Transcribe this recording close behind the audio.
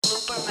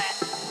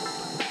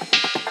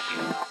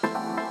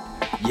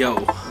Yo,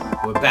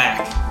 we're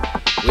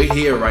back. We're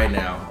here right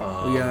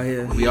now. We are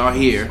here. We are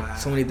here.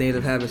 So many things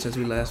have happened since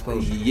we last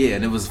spoke. Yeah,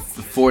 and it was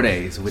 4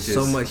 days, which is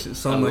so much.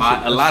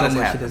 A lot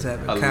has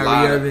happened.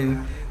 Kyrie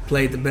Irving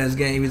played the best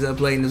game he's ever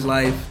played in his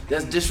life.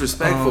 That's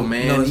disrespectful,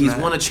 man. No, He's not.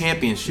 won a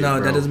championship. No,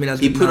 bro. that doesn't mean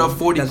that's he put no, up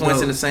 40 that's points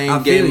dope. in the same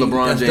I game feel you.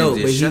 LeBron That's James dope,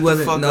 did. but he Shut wasn't.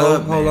 the fuck no,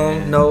 up, hold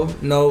man. on.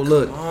 No,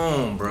 look. Come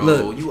on, bro.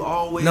 Look. You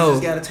always No.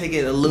 just gotta take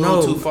it a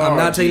little too far. I'm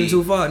not taking it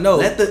too far. No,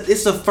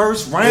 It's the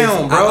first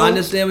round, bro. I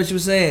understand what you're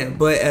saying,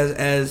 but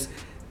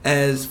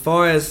as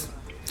far as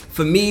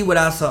for me, what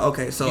I saw,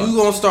 okay, so you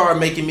gonna start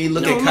making me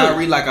look at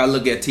Kyrie like I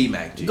look at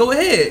T-Mac. G. Go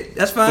ahead,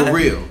 that's fine. For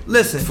real.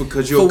 Listen,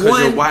 Because you're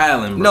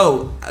wilding,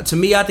 bro. No, to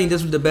me, I think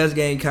this was the best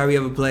game Kyrie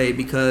ever played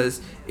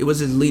because it was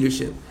his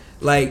leadership.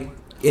 Like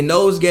in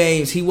those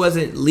games, he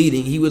wasn't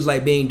leading; he was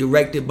like being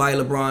directed by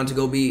LeBron to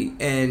go be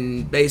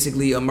and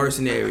basically a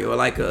mercenary or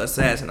like an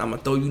assassin. I'm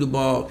gonna throw you the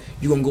ball.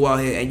 You gonna go out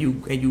here and you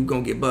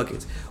gonna get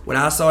buckets. When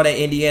I saw that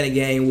Indiana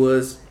game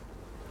was,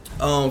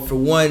 for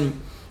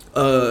one.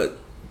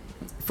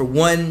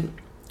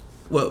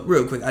 Well,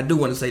 real quick, I do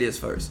want to say this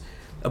first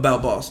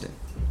about Boston.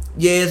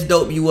 Yeah, it's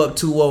dope you up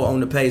 2-0 on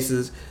the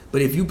Pacers,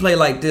 but if you play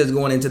like this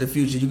going into the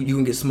future, you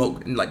can get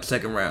smoked in like the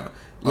second round.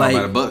 Like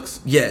by the Bucks?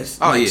 Yes.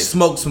 Oh, like, yeah.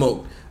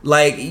 Smoke.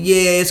 Like,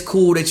 yeah, it's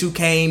cool that you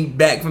came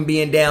back from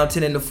being down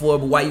 10-4,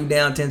 but why you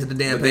down 10 to the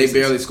damn But they Pacers?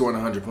 barely scoring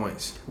 100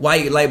 points. Why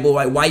you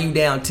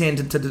down 10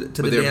 to the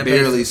But damn they're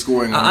barely Pacers?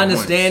 scoring 100 I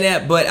understand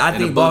that, but I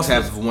think the Bucks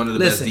Boston have one of the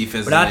best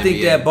defenses But I in the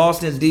think NBA. that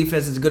Boston's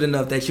defense is good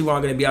enough that you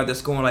aren't going to be out there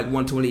scoring like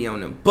 120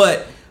 on them.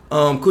 But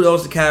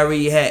kudos to Kyrie.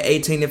 He had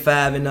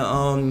 18-5 in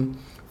the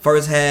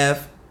first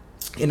half.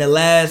 In the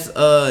last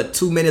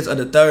 2 minutes of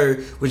the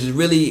third, which is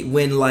really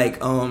when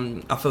like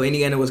I feel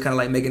Indiana was kind of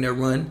like making their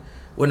run.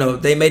 Well, no,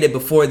 they made it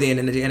before then,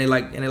 and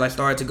they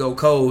started to go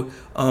cold.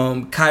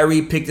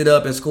 Kyrie picked it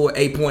up and scored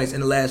 8 points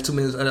in the last 2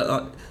 minutes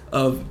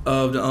of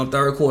the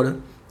third quarter.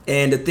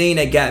 And the thing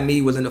that got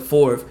me was in the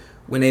fourth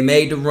when they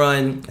made the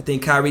run. I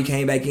think Kyrie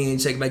came back in,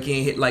 checked back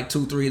in, hit like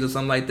 2 threes or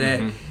something like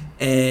that,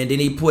 and then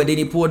he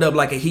pulled up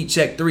like a heat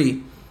check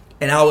 3.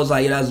 And I was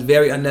like, that was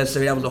very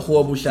unnecessary. That was a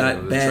horrible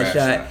shot, bad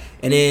shot.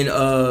 And then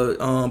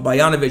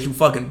Bogdanovic, you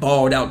fucking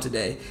balled out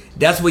today.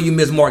 That's where you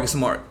miss Marcus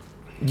Smart.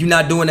 You're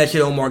not doing that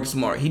shit on Marcus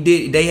Smart.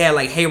 They had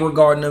like Hayward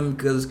guarding him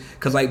because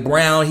like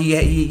Brown, he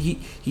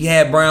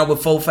had Brown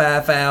with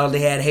 4-5 fouls. They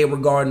had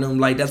Hayward guarding him.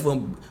 Like that's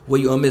where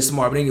you miss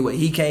Smart. But anyway,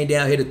 he came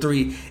down, hit a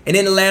 3, and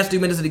in the last 3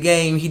 minutes of the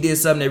game, he did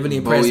something that really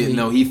impressed me.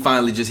 No, he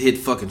finally just hit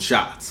fucking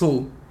shots.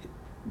 Who?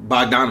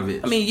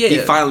 Bogdanovic. I mean, yeah. He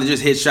finally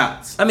just hit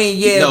shots. I mean,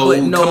 yeah, no, but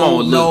come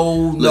on,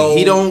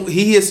 look, no.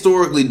 He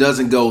historically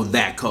doesn't go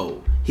that cold.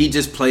 He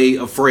just played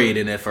afraid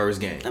in that first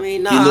game. I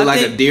mean, he looked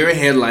like a deer in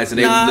headlights, and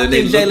they looked at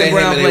him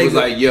and they was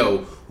like,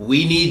 "Yo,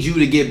 we need you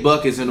to get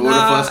buckets in order for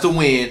us to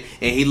win."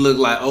 And he looked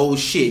like, "Oh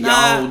shit,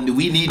 y'all,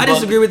 we need." I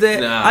disagree with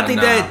that. I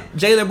think that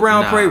Jaylen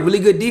Brown played really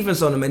good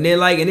defense on him, and then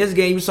like in this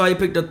game, you saw he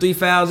picked up 3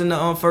 fouls in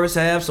the first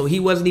half, so he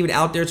wasn't even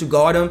out there to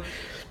guard him.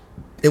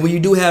 And when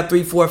you do have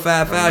 3, 4,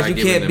 5 fouls, you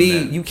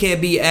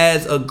can't be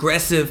as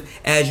aggressive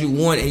as you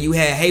want. And you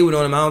had Hayward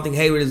on him. I don't think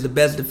Hayward is the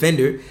best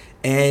defender,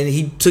 and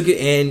he took it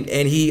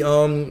and he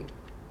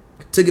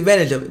took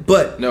advantage of it.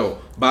 But no,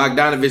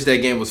 Bogdanovic that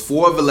game was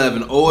 4 of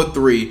 11, 0 of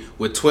 3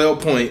 with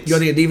 12 points. You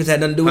don't think the defense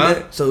had nothing to do with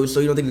that? So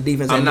you don't think the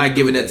defense? I'm not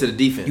giving that to the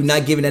defense. You're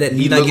not giving that.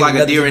 He looked like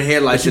a deer in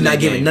headlights. You're not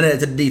giving none of that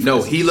to the defense.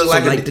 No, he looked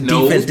like the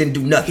defense didn't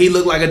do nothing. He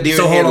looked like a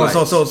deer in headlights.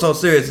 headlights. So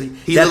seriously,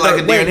 he looked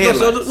like a deer in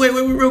headlights. Wait,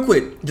 real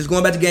quick. Just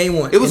going back to game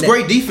 1. It was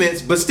great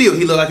defense, but still,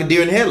 he looked like a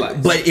deer in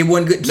headlights. But it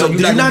wasn't good. No,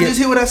 did you not just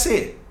hear what I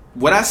said?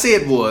 What I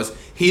said was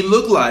he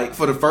looked like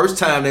for the first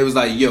time they was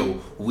like,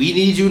 "Yo, we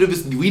need you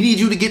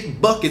to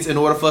get buckets in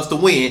order for us to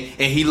win."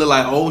 And he looked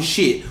like, "Oh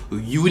shit,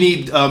 you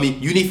need for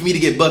me to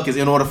get buckets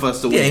in order for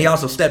us to win." Yeah, he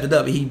also stepped it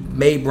up. He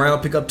made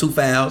Brown pick up 2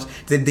 fouls.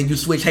 Then you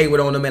switch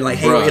Hayward on him, and like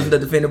Hayward isn't the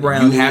defender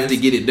Brown. You have to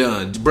get it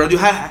done, bro.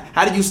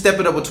 How did you step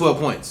it up with 12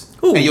 points?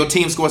 Who? And your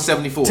team scored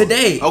 74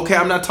 today. Okay,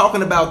 I'm not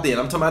talking about then.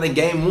 I'm talking about in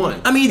game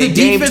 1. I mean, the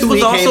defense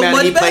was also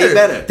much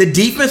better. The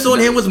defense on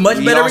him was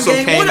much better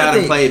in game 1.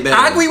 I think.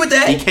 I agree with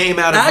that. He came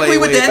out and played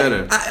way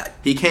better.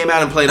 He came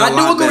out and played a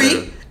lot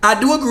better. I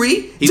do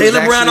agree.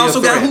 Jaylen Brown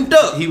also got hooped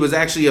up. He was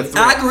actually a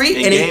threat. I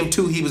agree. In game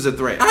 2, he was a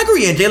threat. I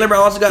agree. And Jaylen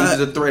Brown also got. He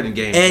was a threat in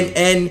game 2.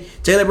 And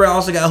Jaylen Brown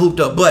also got hooped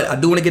up. But I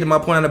do want to get to my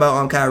point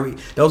about Kyrie.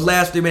 Those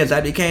last 3 minutes,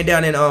 after he came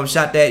down and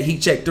shot that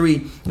heat check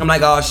 3, I'm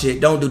like, oh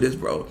shit, don't do this,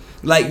 bro.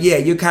 Like, yeah,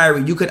 you're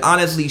Kyrie. You could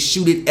honestly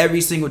shoot it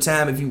every single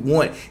time if you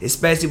want,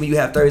 especially when you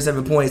have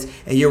 37 points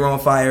and you're on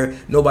fire.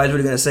 Nobody's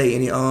really gonna say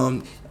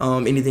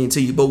anything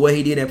to you. But what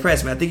he did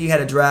impressed me. I think he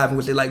had a drive in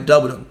which they like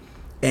doubled him.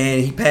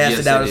 And he passed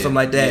it out or something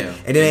like that. Yeah.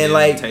 And then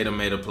like Tatum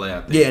made a play, I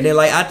think. Yeah, and then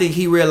like I think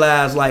he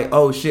realized like,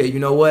 oh shit, you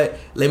know what?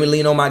 Let me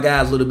lean on my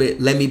guys a little bit.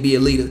 Let me be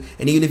a leader.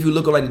 And even if you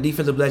look at like the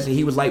defensive possession,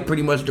 he was like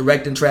pretty much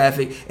directing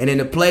traffic. And then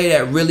the play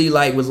that really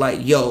like was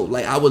like, yo,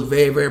 like I was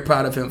very, very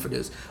proud of him for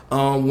this.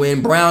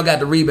 When Brown got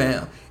the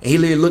rebound and he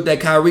literally looked at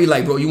Kyrie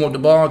like, bro, you want the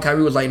ball? And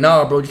Kyrie was like,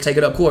 nah, bro, just take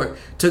it up court.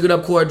 Took it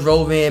up court,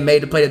 drove in,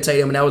 made the play to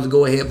Tatum, and that was a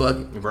go ahead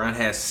bucket. Brown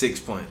had 6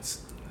 points.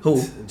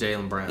 Who?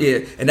 Jaylen Brown. Yeah,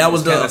 and that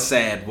was kind of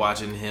sad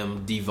watching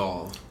him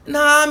devolve. Hold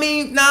on.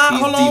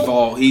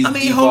 He's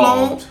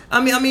devolved.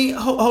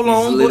 Hold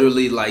on. He's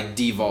literally like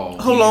devolved.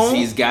 Hold on.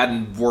 He's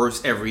gotten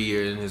worse every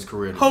year in his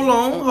career. Hold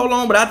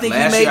on. But I think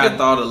last he made. Year I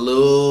thought a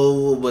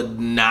little, but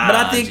nah. But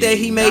I think that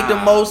he made the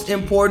most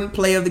important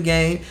play of the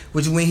game,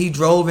 which is when he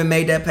drove and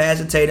made that pass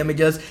to Tatum. And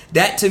just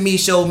that to me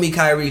showed me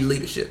Kyrie's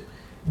leadership.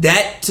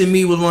 That to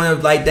me was one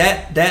of like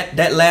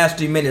that last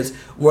 3 minutes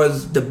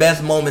was the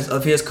best moments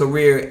of his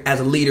career as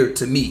a leader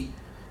to me.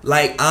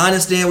 Like, I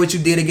understand what you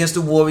did against the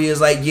Warriors,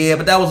 like, yeah,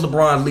 but that was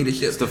LeBron's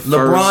leadership.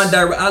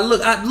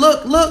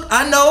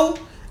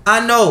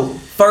 I know,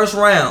 first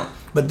round,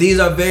 but these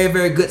are very,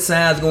 very good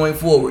signs going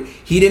forward.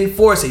 He didn't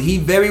force it. He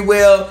very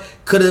well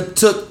could have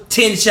took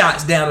 10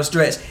 shots down the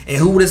stretch, and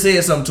who would have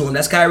said something to him?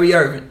 That's Kyrie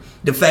Irving.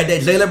 The fact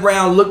that Jaylen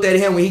Brown looked at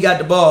him when he got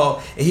the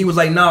ball, and he was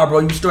like, nah, bro,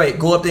 you straight.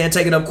 Go up there and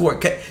take it up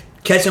court.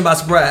 Catch him by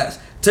surprise.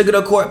 Took it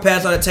up court,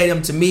 pass out to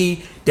Tatum. To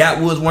me,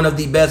 that was one of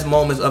the best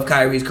moments of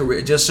Kyrie's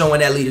career, just showing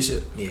that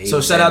leadership. Yeah, so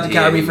shout out to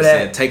Kyrie for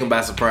that. Take him by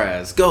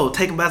surprise. Go,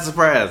 take him by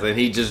surprise. And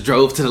he just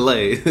drove to the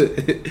lane.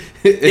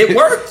 It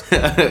worked.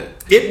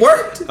 It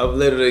worked. I'm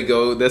literally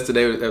that's the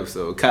name of the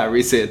episode.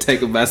 Kyrie said,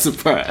 take him by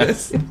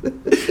surprise.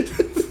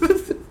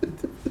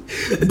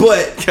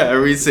 But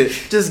Kyrie said,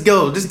 just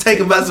go, just take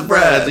him by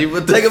surprise.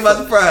 Take him by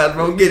surprise,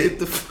 bro. Get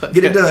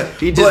it done.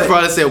 He just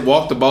probably said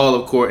walk the ball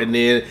up court, and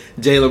then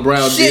Jaylen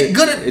Brown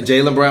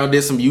Jaylen Brown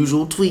did some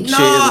usual tweak shit.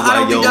 It was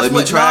like, yo, let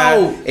me try.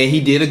 And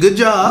he did a good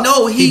job.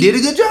 No, he did a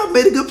good job,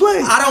 made a good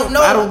play. I don't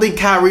know. I don't think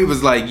Kyrie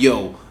was like,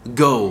 yo,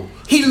 go.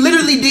 He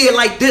literally did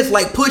like this,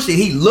 like push it.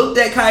 He looked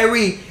at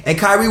Kyrie, and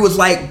Kyrie was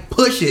like,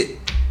 push it.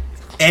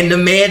 And the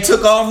man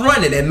took off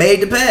running and made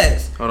the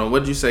pass. Hold on, what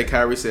did you say?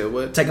 Kyrie said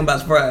what? Take him by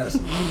surprise.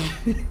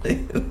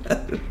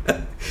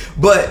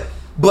 but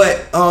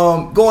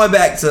going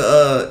back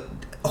to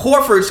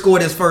Horford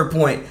scored his first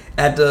point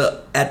at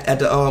the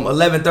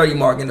 11:30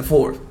 mark in the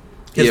fourth.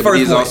 His first but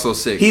he's point. Also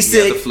sick. He's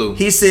sick. Had the flu.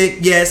 He's sick.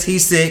 Yes,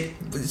 he's sick.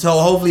 So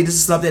hopefully this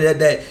is something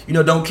that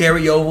don't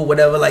carry over,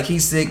 whatever. Like,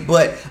 he's sick.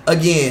 But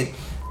again,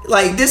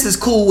 like, this is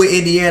cool with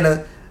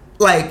Indiana.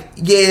 Like,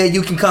 yeah,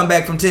 you can come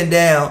back from 10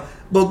 down.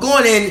 But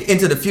going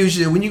into the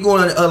future, when you're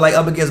going like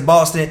up against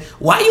Boston,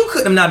 why you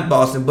couldn't, not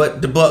Boston,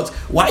 but the Bucks,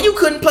 why you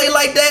couldn't play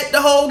like that the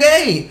whole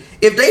game?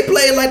 If they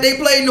played like they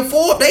played in the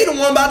fourth, they'd have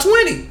won by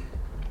 20.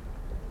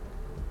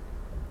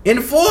 In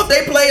the fourth,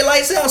 they played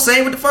lights out.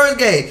 Same with the first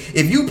game.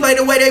 If you play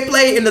the way they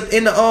played in the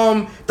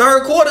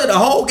third quarter, the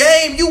whole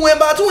game, you win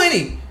by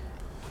 20.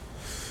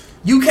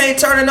 You can't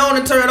turn it on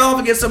and turn it off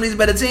against some of these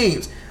better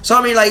teams. So,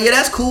 I mean, like, yeah,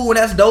 that's cool and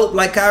that's dope.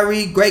 Like,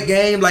 Kyrie, great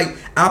game. Like,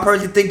 I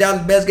personally think that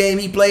was the best game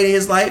he played in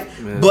his life.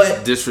 Man,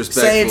 but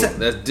disrespectful.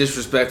 That's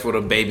disrespectful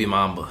to Baby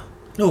Mamba.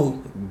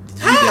 No.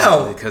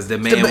 How? Because the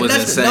man was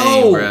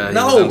insane, bro. He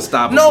was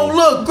unstoppable. No,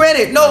 look,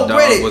 granted.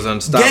 Was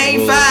unstoppable.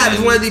 Game 5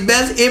 is one of the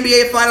best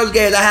NBA Finals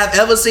games I have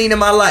ever seen in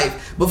my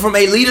life. But from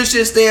a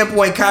leadership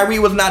standpoint, Kyrie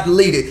was not the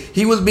leader.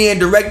 He was being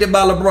directed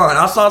by LeBron.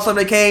 I saw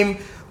something that came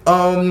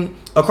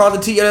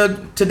across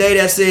the today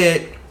that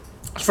said,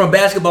 from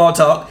Basketball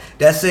Talk,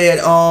 that said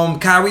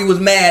Kyrie was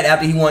mad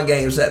after he won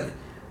Game 7.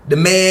 The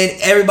man,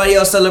 everybody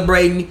else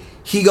celebrating,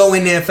 he go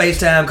in there and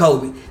FaceTime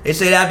Kobe. They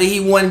said after he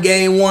won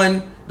Game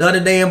 1 the other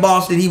day in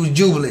Boston, he was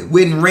jubilant.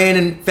 Went and ran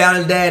and found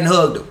his dad and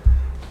hugged him.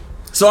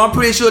 So I'm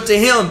pretty sure to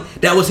him,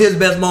 that was his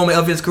best moment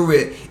of his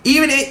career.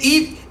 Even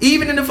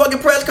in the fucking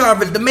press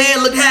conference, the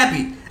man looked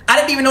happy. I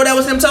didn't even know that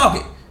was him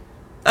talking.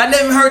 I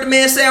never heard the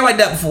man sound like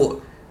that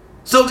before.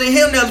 So to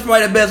him, that was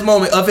probably the best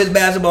moment of his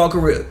basketball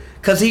career.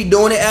 Because he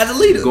doing it as a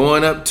leader.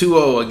 Going up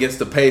 2-0 against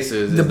the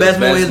Pacers is the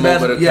best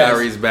moment of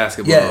Kyrie's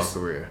basketball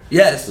career.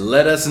 Yes.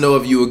 Let us know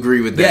if you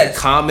agree with that. Yes.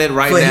 Comment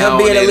right now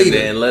on the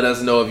internet and let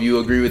us know if you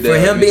agree with that. For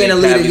him being a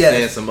leader,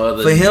 yes.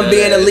 For him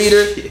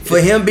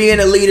being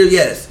a leader,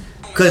 yes.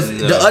 Because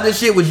the other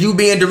shit was you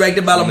being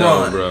directed by LeBron.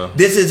 No, bro.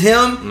 This is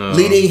him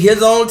leading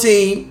his own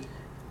team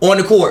on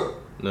the court.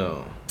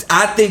 No.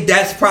 I think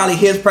that's probably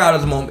his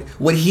proudest moment.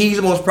 What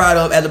he's most proud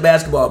of as a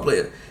basketball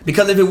player.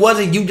 Because if it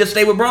wasn't, you just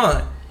stay with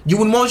Bron. You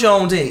wouldn't want your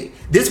own team.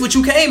 This is what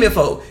you came here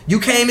for.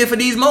 You came here for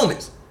these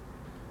moments.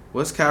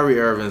 What's Kyrie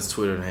Irving's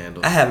Twitter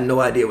handle? I have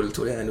no idea what his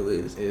Twitter handle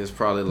is. It's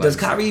probably like... Does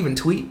Kyrie even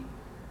tweet?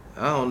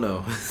 I don't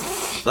know.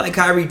 Like,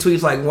 Kyrie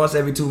tweets like once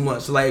every 2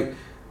 months, like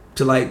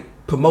to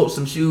promote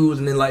some shoes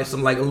and then like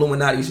some like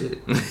Illuminati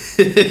shit.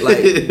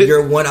 Like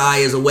your one eye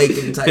is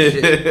awakened type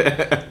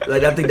shit.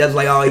 Like, I think that's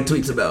like all he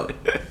tweets about.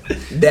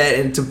 That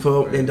and to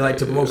promote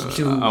some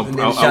shoes and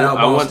then shout out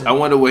Boston. I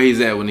wonder where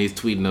he's at when he's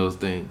tweeting those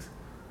things.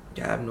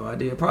 I have no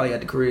idea. Probably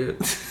at the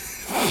crib.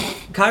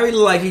 Kyrie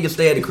look like he can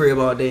stay at the crib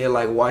all day and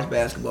like watch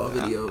basketball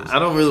videos. I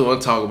don't really want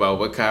to talk about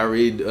what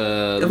Kyrie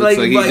looks like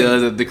he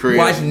does at the crib.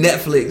 Watch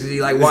Netflix. He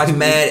watch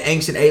mad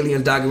Ancient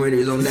Aliens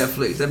documentaries on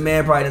Netflix. That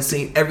man probably done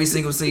seen every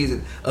single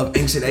season of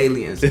Ancient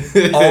Aliens.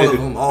 All of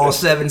them. All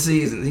 7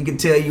 seasons. He can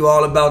tell you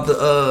all about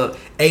the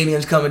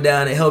aliens coming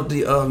down and help the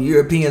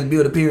Europeans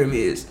build the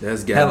pyramids.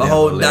 That's have a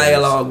whole hilarious.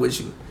 dialogue with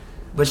you.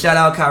 But shout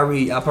out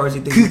Kyrie. I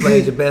personally think he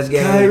played the best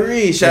game.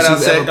 Kyrie, shout out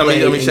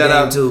Shaq. shout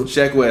out to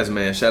Shaq West,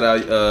 man. Shout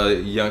out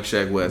young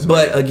Shaq West.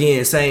 But man.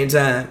 again, same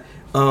time,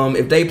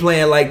 if they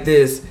playing like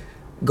this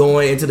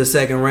going into the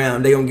second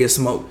round, they gonna get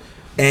smoked.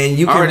 And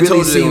you can I already really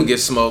told you see they gonna get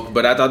smoked,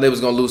 but I thought they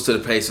was gonna lose to the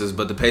Pacers,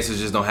 but the Pacers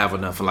just don't have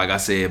enough. And like I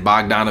said,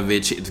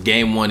 Bogdanovich, it's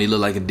game 1, he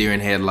looked like a deer in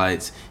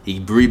headlights. He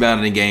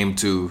rebounded in game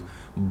 2,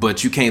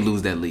 but you can't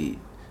lose that lead.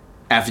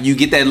 After you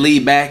get that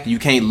lead back, you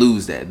can't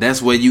lose that.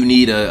 That's where you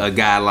need a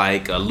guy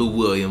like Lou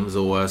Williams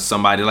or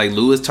somebody like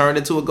Lou has turned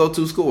into a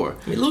go-to scorer.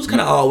 I mean, Lou's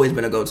kind of always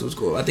been a go-to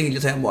scorer. I think he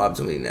just had more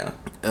opportunity now.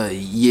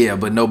 Yeah,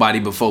 but nobody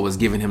before was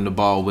giving him the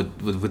ball with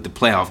the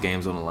playoff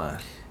games on the line.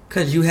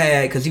 Cause he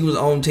was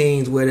on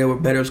teams where there were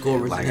better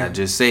scorers. Like I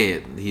just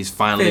said, he's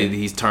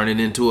turning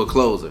into a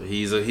closer.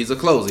 He's a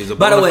closer. He's a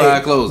By bona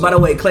fide closer. By the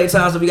way, Klay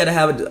Thompson, we gotta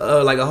have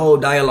a whole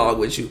dialogue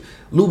with you.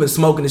 Lou been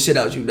smoking the shit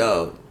out you,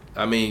 dog.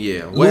 I mean,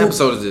 yeah. What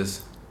episode is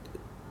this?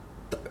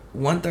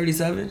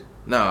 137.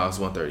 No, it's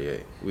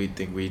 138. We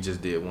think we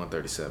just did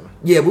 137.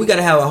 Yeah, but we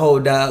gotta have a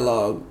whole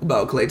dialogue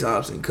about Klay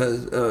Thompson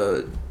because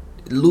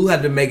Lou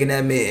had been making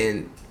that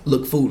man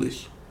look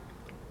foolish.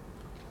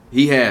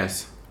 He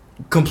has.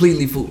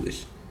 Completely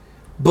foolish.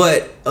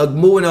 But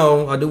moving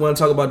on, I do want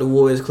to talk about the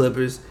Warriors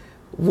Clippers.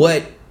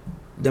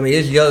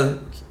 It's your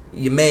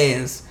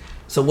man's.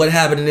 So what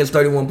happened in this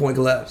 31-point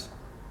collapse?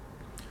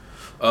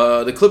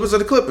 The Clippers are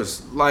the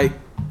Clippers. Like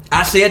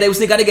I said, they would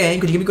sneak out the game.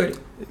 Could you give me credit?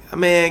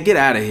 Man, get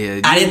out of here.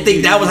 I didn't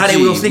think that was how they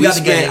were going to sneak out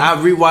the game. I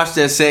rewatched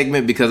that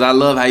segment because I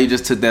love how you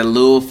just took that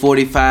little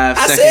 45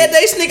 I second. said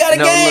they sneak out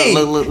the game.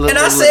 Look, and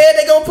I said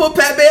they going to put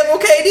Pat Bev on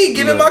KD.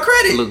 Give him my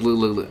credit.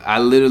 Look. I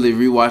literally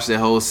rewatched that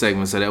whole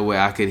segment so that way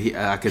I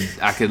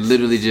could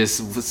literally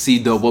just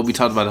see what we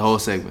talked about the whole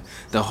segment.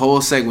 The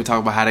whole segment we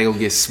talked about how they going to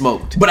get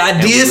smoked. But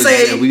I did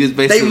say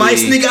they might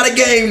sneak out a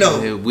game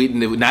though.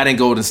 Not in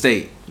Golden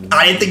State.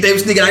 I didn't think they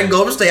would sneak out in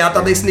Golden State. I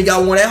thought they sneak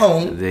out one at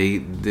home. They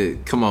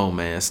come on,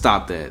 man,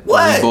 stop that.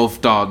 What?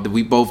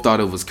 We both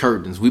thought it was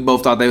curtains. We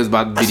both thought they was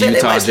about to be the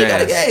Utah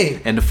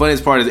Jazz. And the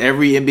funniest part is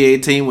every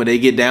NBA team when they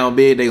get down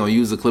big, they gonna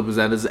use the Clippers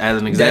as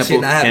an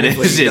example. That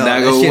shit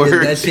not gonna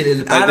work. That shit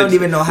is. I don't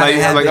even know how it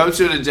happened. Like I'm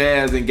sure the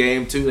Jazz in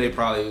game 2, they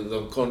probably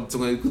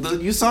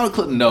you saw the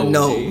clip. No,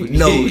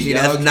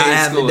 that's not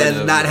happening.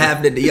 That's not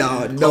happening to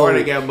y'all. No,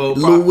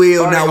 Lou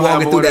Will not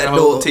walking through that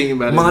door.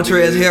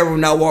 Montrezl Harrell Harrell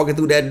not walking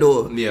through that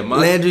door. Yeah,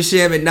 Landry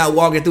Shamet not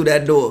walking through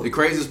that door. The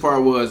craziest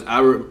part was I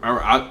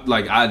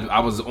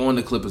was on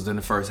the Clippers in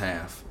the first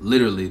half,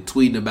 literally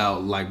tweeting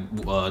about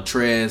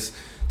Trez,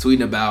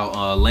 tweeting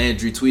about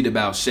Landry, tweeting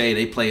about Shea.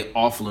 They played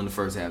awful in the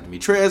first half to me.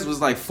 Trez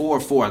was like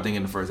 4-4, I think,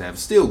 in the first half.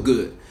 Still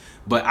good,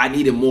 but I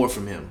needed more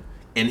from him.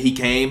 And he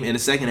came in the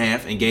second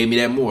half and gave me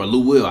that more.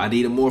 Lou Will, I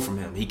needed more from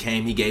him. He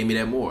came, he gave me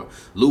that more.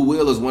 Lou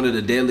Will is one of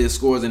the deadliest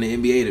scorers in the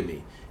NBA to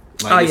me.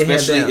 And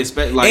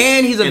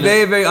he's a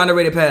very, very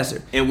underrated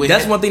passer. And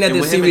that's one thing that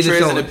this series is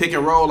showing. In the pick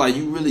and roll,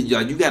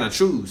 you gotta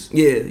choose.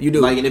 Yeah, you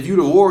do. And if you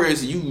the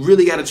Warriors, you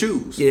really gotta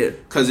choose. Yeah.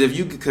 Because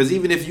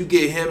even if you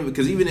get him,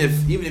 even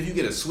if you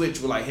get a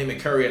switch with him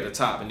and Curry at the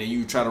top, and then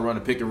you try to run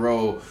a pick and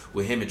roll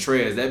with him and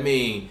Trez, that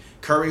means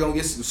Curry gonna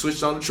get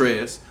switched on to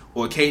Trez,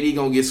 or KD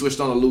gonna get switched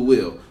on to Lou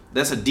Will.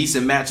 That's a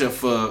decent matchup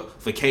for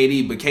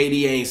KD, but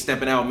KD ain't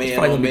stepping out man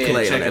on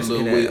man checking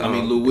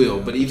Lou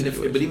Will. But even if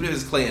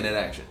it's Klay in that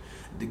action.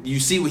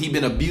 You see what he's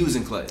been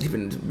abusing Klay. He's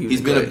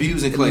been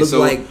abusing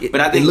Klay.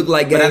 But I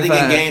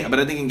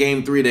think in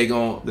game 3 they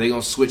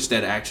gonna switch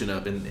that action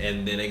up and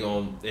then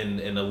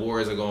and the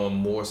Warriors are going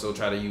more so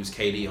try to use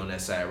KD on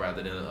that side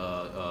rather than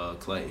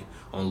Klay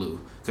on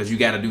Lou, because you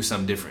got to do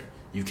something different.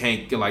 You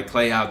can't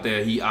Klay out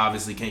there. He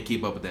obviously can't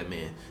keep up with that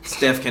man.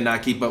 Steph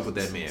cannot keep up with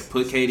that man.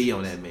 Put KD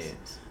on that man.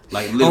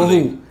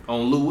 Literally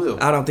on Lou Will.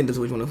 I don't think that's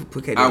what you want to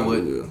put KD on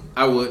Lou Will.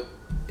 I would.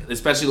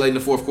 Especially late in the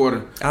fourth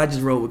quarter. I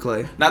just roll with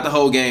Klay. Not the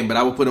whole game, but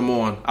I would put him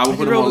on. I would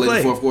put him on late in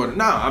the fourth quarter.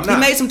 No, I'm not.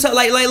 He made some tough,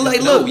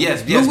 look.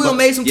 Yes, Lou Will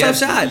made some tough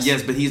shots.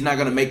 Yes, but he's not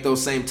going to make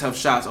those same tough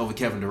shots over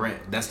Kevin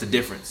Durant. That's the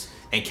difference.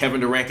 And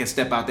Kevin Durant can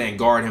step out there and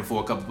guard him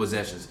for a couple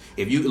possessions.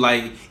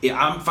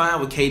 I'm fine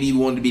with KD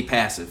wanting to be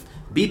passive.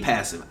 Be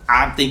passive.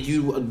 I think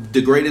you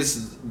the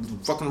greatest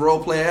fucking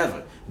role player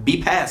ever. Be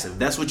passive.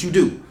 That's what you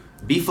do.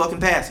 Be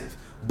fucking passive.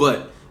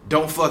 But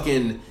don't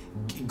fucking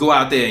go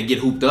out there and get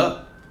hooped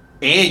up.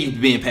 And you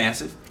being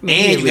passive,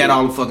 and you got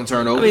all the fucking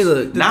turnovers.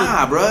 Look,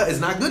 bruh, it's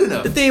not good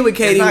enough. The thing with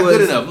KD it's not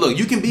good enough. Look,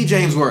 you can be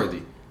James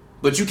Worthy,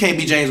 but you can't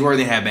be James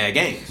Worthy and have bad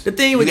games. The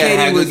thing with KD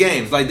have good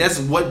games. That's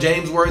what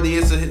James Worthy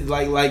is to his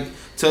magic.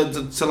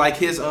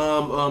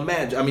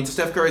 I mean, to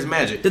Steph Curry's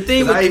magic. The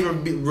thing I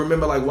even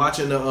remember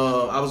watching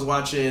I was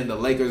watching the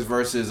Lakers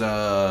versus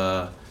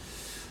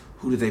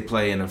who did they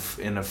play in the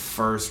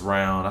first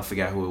round? I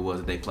forgot who it was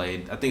that they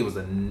played. I think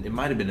it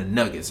might have been the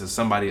Nuggets or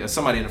somebody in the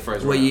first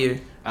round. What year?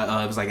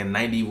 It was in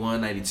 91,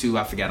 92.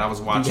 I forgot. I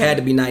was watching. It had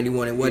to be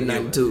 91. It wasn't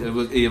 92. It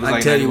was I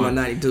like tell 91. You what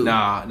 92.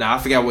 Nah, I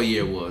forgot what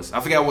year it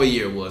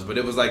was. But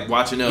it was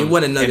watching them. It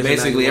wasn't Nuggets. And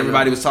basically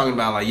everybody was talking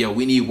about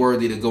we need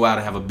Worthy to go out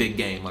and have a big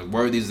game.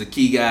 Worthy's the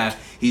key guy.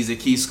 He's a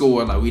key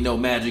scorer. We know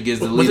Magic is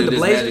the leader of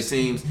this Magic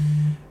teams.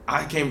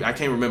 I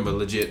can't remember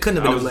legit. Couldn't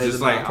have been I was the Blazers.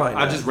 just like, probably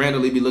I not. just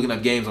randomly be looking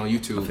up games on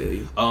YouTube. I feel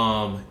you.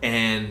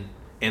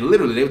 And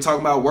literally they were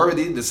talking about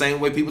Worthy the same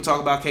way people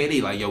talk about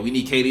KD. Like, yo, we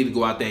need KD to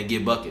go out there and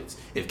get buckets.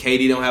 If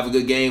KD don't have a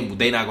good game,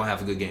 they not gonna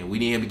have a good game. We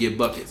need him to get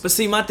buckets. But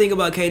see, my thing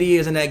about KD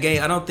is in that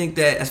game, I don't think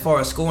that as far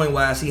as scoring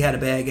wise, he had a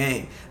bad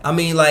game. I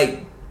mean,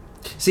 like,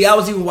 see, I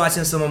was even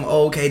watching some of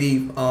old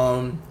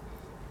KD.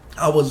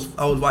 I was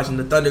watching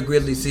the Thunder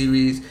Grizzlies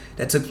series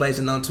that took place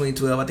in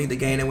 2012. I think the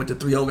game that went to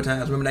 3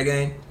 overtimes. Remember that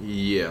game?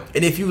 Yeah.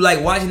 And if you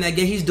like watching that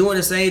game, he's doing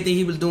the same thing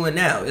he was doing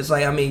now. It's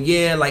like, I mean,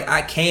 yeah, like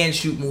I can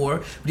shoot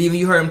more. But even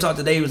you heard him talk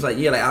today, he was like,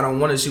 yeah, like I don't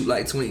want to shoot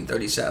like 20,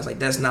 30 shots. Like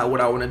that's not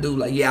what I want to do.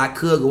 Like, yeah, I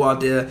could go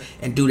out there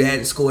and do that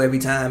and score every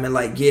time. And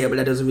like, yeah, but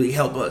that doesn't really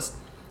help us.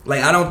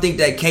 Like, I don't think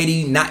that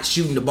KD not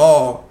shooting the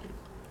ball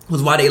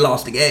was why they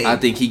lost the game. I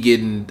think he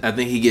getting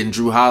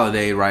Drew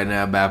Holiday right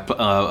now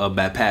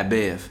by Pat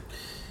Bev.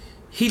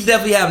 He's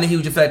definitely having a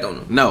huge effect on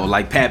him. No,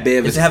 like Pat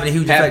Bev It's having a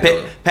huge effect on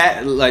him.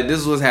 Pat, like this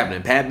is what's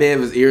happening. Pat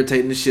Bev is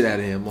irritating the shit out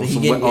of him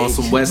on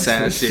some West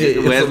Side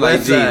shit. Where it's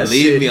like, gee,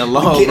 leave me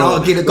alone,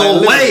 bro. Get it go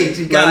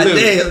away.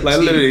 Goddamn. Like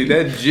literally,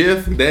 that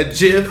gif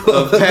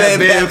of Pat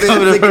Bev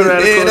coming up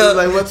around the corner,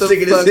 like what the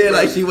fuck? Head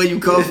like, where you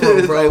come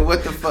from, bro? Like,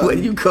 what the fuck? Where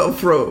you come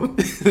from?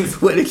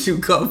 Where did you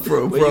come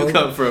from, bro? Where you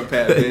come from,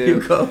 Pat Bev? Where you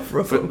come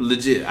from?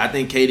 Legit, I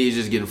think KD is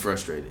just getting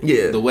frustrated.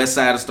 Yeah. The West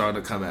Side is starting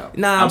to come out.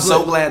 Nah, I'm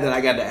so glad that I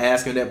got to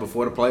ask him that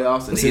before the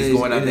playoffs, and he's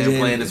going out there and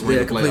playing this way in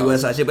the complete playoffs.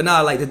 West Side shit. But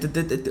nah, like,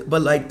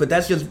 but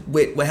that's just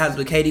what happens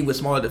with KD with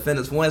smaller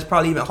defenders. For one, it's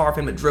probably even hard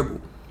for him to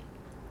dribble.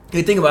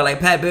 You think about it,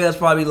 like Pat Bell's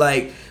probably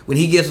like when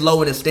he gets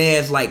low in the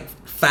stands, like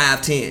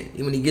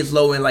 5'10". When he gets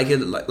low in like his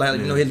you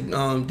know his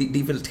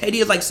defense, KD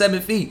is like 7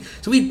 feet.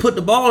 So he put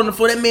the ball on the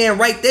floor, that man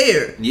right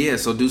there. Yeah,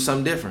 so do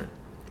something different.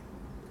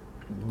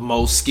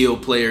 Most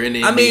skilled player in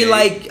the NBA. I mean,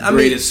 like,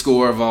 greatest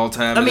scorer of all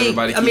time.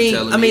 Everybody keep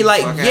telling me.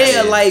 like, fuck yeah, outta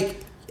here. like.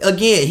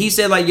 Again, he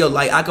said like, yo,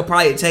 like I could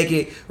probably take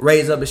it,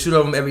 raise up and shoot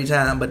over him every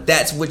time, but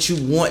that's what you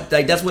want.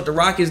 Like that's what the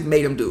Rockets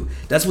made him do.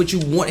 That's what you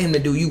want him to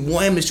do. You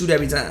want him to shoot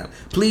every time.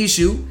 Please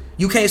shoot.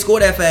 You can't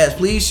score that fast.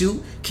 Please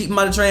shoot. Keep him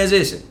out of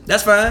transition.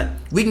 That's fine.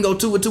 We can go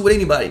 2-2 with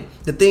anybody.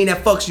 The thing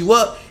that fucks you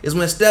up is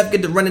when Steph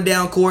get to running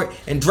down court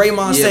and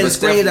Draymond setting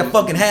screens at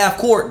fucking half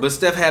court. But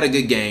Steph had a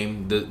good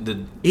game.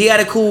 He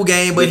had a cool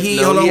game, but wait.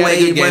 I'm not gonna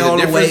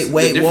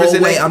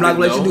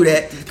let you do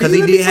that because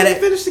he did have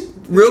that.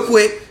 Real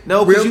quick.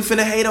 No, because you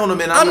finna hate on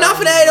him. And I'm not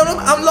finna hate on him.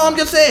 I'm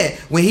just saying.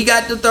 When he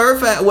got the third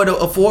foul, with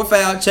a fourth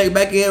foul, check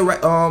back in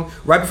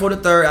right before the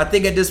third. I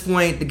think at this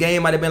point, the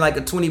game might have been like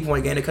a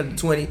 20-point game. They cut it to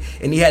 20.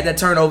 And he had that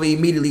turnover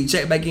immediately.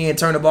 Check back in,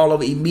 turn the ball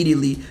over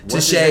immediately to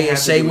Shea. And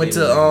Shea went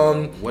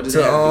to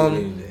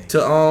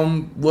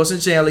Wilson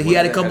Chandler. He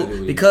had a couple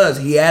because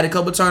he had a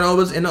couple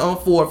turnovers in the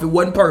fourth. It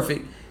wasn't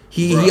perfect.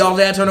 He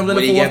also had turnovers in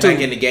the fourth. When he got back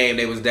in the game,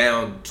 they was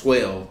down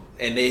 12.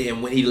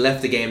 And when he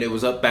left the game, they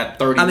was up by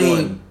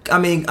 31. I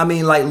mean,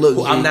 like, look.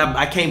 Well,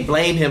 I can't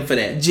blame him for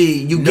that.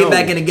 G, get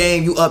back in the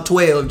game, you up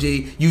 12.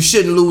 G, you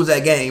shouldn't lose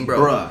that game, bro.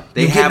 Bruh,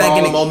 they have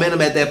all the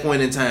momentum at that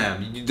point in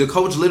time. The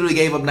coach literally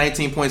gave up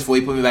 19 points before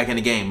he put me back in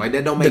the game. Like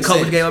that don't make sense.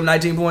 The coach gave up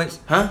 19 points.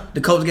 Huh?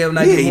 The coach gave up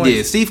 19 points. Yeah, he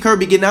did. Steve Kerr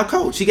be getting out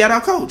coached. He got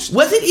out coached.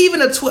 Was it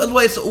even a 12?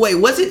 Was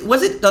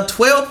it a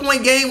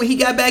 12-point game when he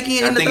got back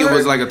in? I think it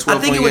was like a 12-point game.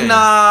 I think it was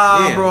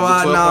bro.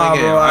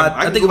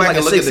 I think it was like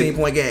a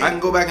 16-point game. I can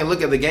go back and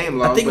look at the game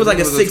log. I think it was like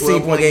a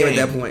 16-point game at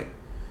that point.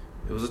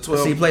 It was a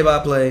 12. See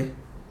play-by-play.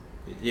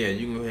 Yeah,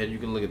 you can go ahead. You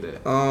can look at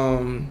that.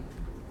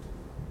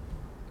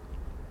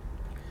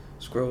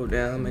 Scroll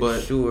down,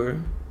 make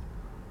sure.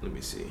 Let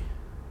me see.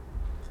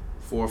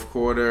 Fourth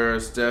quarter,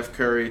 Steph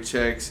Curry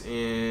checks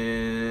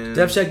in.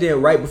 Steph checked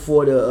in right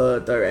before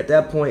the third. At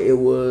that point, it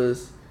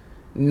was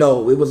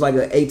like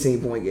an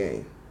 18-point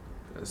game.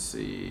 Let's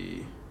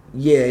see.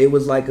 Yeah, it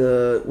was like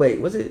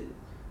was it?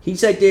 He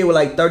checked in with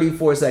like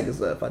 34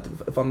 seconds left,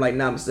 if I'm like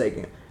not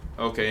mistaken.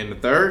 Okay, in the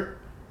third?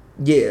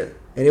 Yeah.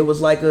 And it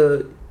was like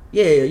it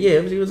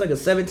was like a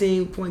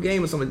 17-point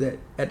game or something like that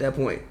at that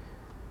point.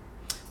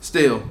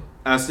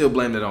 I still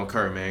blame that on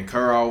Kerr, man.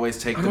 Kerr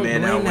always take the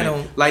man out.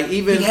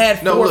 He had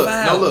four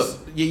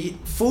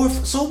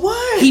fouls. So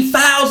what? He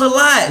fouls a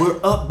lot. We're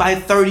up by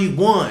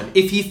 31.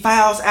 If he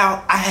fouls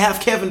out, I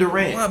have Kevin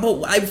Durant.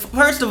 But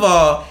first of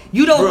all,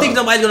 you don't think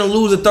nobody's gonna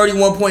lose a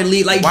 31-point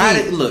lead like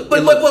wait, real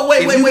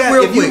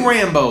quick. You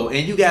Rambo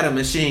and you got a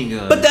machine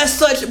gun. But that's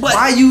such. But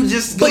why you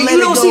just? But you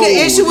don't see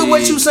the issue with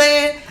what you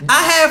saying.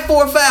 I had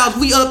 4 fouls.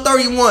 We up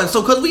 31.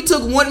 So because we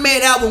took one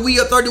man out when we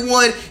up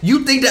 31,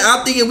 you think that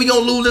I'm thinking we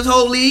gonna lose this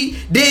whole league?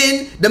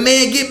 Then the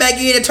man get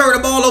back in and turn the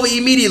ball over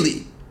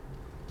immediately,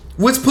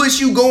 which puts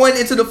you going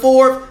into the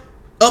fourth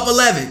up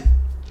 11.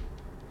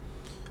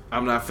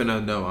 I'm not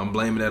finna know. I'm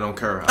blaming that on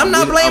Kerr. I'm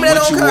not blaming that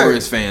on Kerr.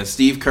 Warriors fans.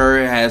 Steve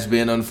Kerr has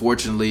been,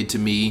 unfortunately to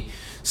me,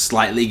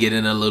 slightly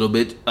getting a little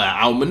bit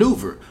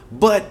outmaneuvered.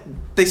 But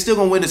they still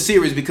gonna win the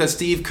series because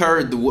Steve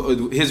Kerr,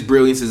 his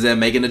brilliance is at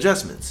making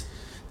adjustments.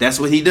 That's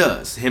what he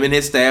does. Him and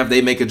his staff,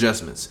 they make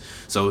adjustments.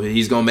 So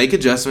he's gonna make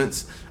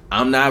adjustments.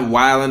 I'm not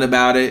wilding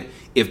about it.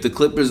 If the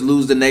Clippers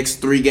lose the next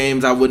 3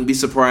 games, I wouldn't be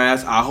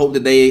surprised. I hope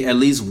that they at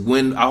least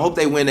win. I hope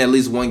they win at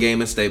least 1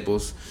 game in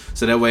Staples,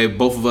 so that way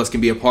both of us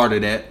can be a part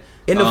of that.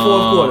 In the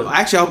fourth quarter.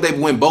 Actually, I hope they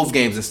win both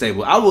games in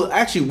Staples. I will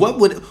actually. What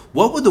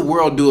would the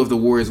world do if the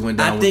Warriors went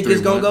down? I think with 3-1?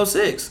 it's gonna go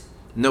 6.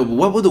 No, but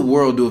what would the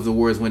world do if the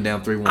Warriors went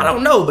down 3-1? I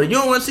don't know, but you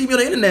don't want to see me on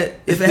the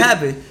internet if it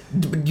happened.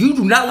 You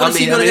do not want to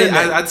see me on the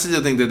internet. I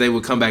still think that they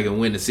would come back and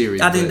win the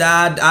series. I think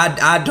that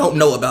I don't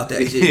know about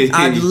that shit.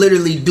 I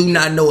literally do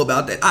not know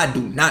about that. I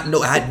do not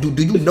know.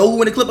 Do you know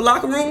who in the Clipper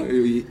locker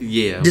room?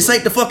 Yeah. This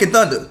ain't the fucking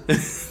Thunder.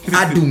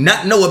 I do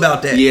not know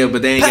about that. Yeah,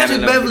 but they ain't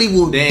Patrick got enough. Beverly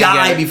will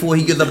die before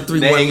he gives up a 3-1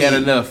 lead. They ain't got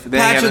enough.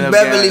 Patrick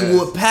Beverly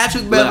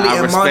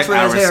and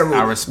Montrezl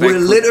Harrell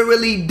would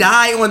literally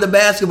die on the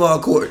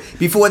basketball court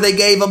before they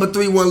gave up a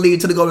 3-1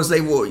 lead to the Golden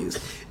State Warriors.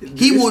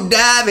 He will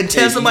dive and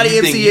tear somebody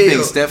MCL. You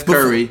think Steph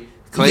Curry,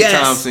 Klay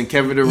Thompson,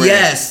 Kevin Durant?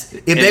 Yes.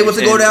 If they was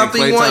to go down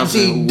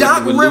 3-1,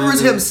 Doc Rivers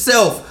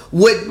himself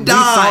would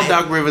die. We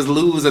saw Doc Rivers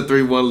lose a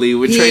 3-1 lead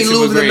with he Tracy ain't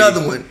losing McGrady.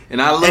 Another one. And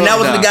that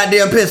was the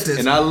goddamn Pistons.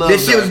 And I love that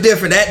shit was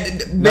different.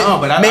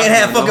 Man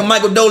had fucking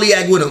Michael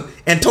Doliak with him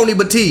and Tony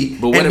Batiste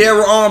and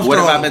Darryl Armstrong. What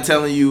have I been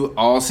telling you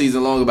all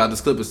season long about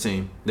this Clippers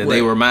team? That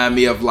they remind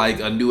me of like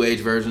a new age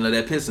version of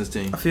that Pistons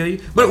team. I feel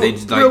you. But they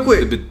real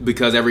quick.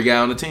 Because every guy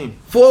on the team.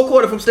 Fourth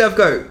quarter from Steph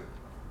Curry.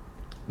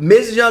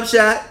 Missed jump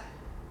shot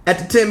at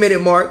the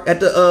 10-minute mark,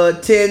 at the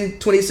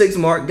 10:26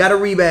 mark, got a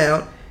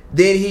rebound.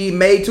 Then he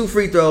made 2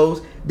 free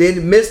throws.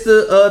 Then missed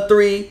the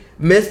 3,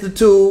 missed the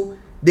 2,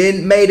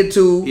 then made the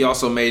 2. He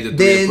also made the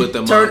 3 and put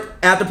them up.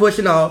 After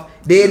pushing off.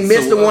 Then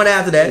missed the one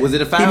after that. Was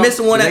it a foul? He missed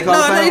the one after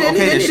that. No, he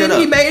didn't.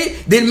 He made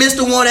it. Then missed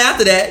the one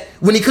after that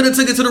when he could have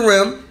took it to the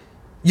rim.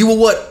 You were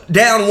what?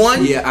 Down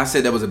 1? Yeah, I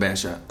said that was a bad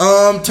shot.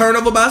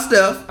 Turnover by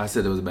Steph. I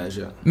said that was a bad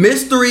shot.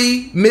 Missed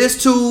 3,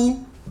 missed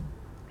 2.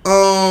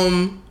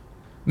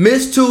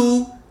 Missed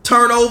 2,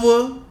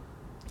 turnover.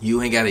 You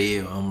ain't got to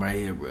yell. I'm right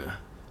here, bro.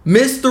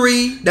 Missed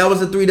 3. That was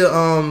the 3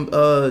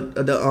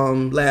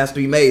 last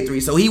 3 made 3.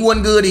 So he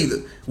wasn't good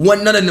either.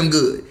 Wasn't none of them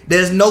good.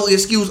 There's no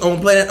excuse on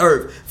planet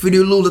Earth for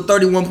you to lose a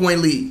 31-point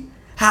lead.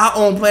 How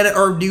on planet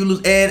Earth do you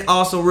lose? And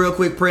also real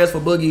quick, prayers for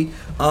Boogie.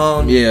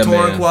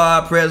 Torn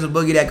quad, prayers for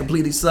Boogie. That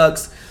completely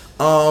sucks.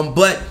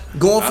 But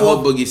going forward,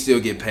 I hope Boogie still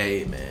get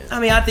paid, man. I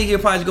mean, I think he'll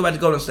probably just go back to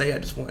Golden State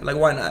at this point. Like,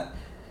 why not?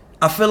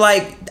 I feel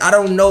like I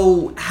don't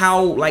know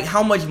how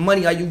much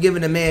money are you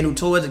giving a man who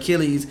tore his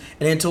Achilles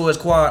and then tore his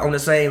quad on the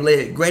same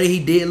leg? Granted, he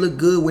did look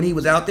good when he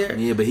was out there.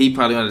 Yeah, but he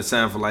probably had to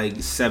sign for like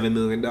 $7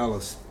 million.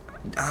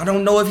 I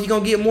don't know if he's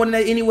gonna get more than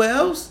that anywhere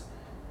else.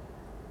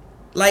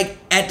 Like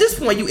at this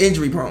point, you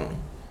injury prone.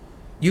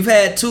 You've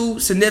had 2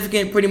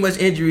 significant, pretty much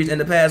injuries in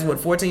the past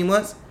 14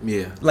 months.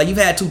 Yeah, like you've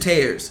had 2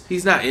 tears.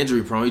 He's not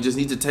injury prone. He just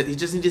needs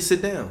to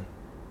sit down.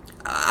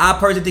 I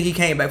personally think he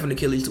came back from the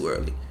Achilles too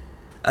early.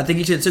 I think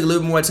he should have took a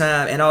little more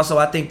time, and also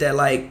I think that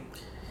like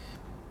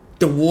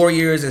the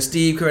Warriors and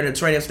Steve Kerr and the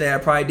training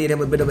staff probably did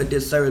him a bit of a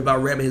disservice by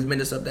ramping his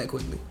minutes up that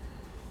quickly.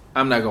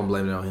 I'm not gonna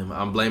blame it on him.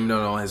 I'm blaming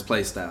it on his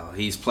play style.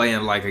 He's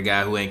playing like a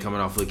guy who ain't coming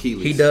off of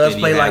Achilles. He does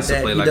play like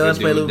that. He does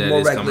play a little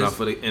more reckless. Coming off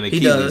of an Achilles. He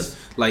does.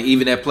 Like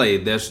even that play,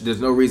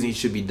 there's no reason he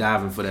should be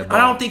diving for that ball.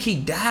 I don't think he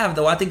dived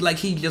though. I think like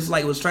he just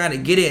like was trying to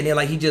get it, and then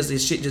like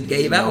his shit just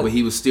gave out. But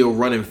he was still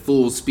running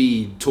full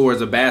speed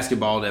towards a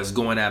basketball that's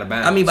going out of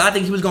bounds. I mean, but I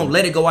think he was gonna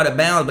let it go out of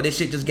bounds, but this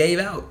shit just gave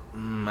out.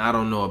 I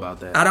don't know about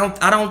that. I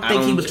don't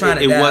think he was trying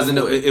to.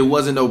 It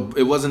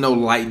wasn't no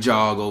light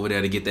jog over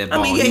there to get that ball.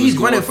 I mean, yeah, he's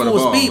running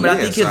full speed, but I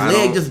think his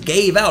leg just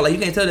gave out. Like you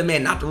can't tell the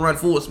man not to run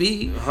full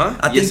speed.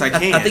 Yes, I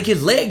can. I think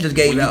his leg just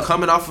gave out. When you're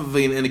coming off of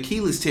an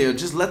Achilles tear,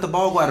 just let the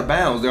ball go out of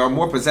bounds. There are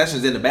more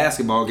possessions in the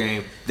basketball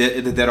game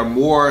that are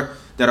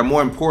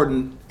more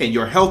important, and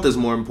your health is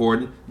more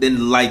important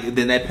than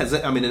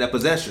that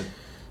possession.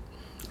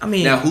 I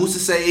mean, now who's to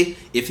say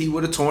if he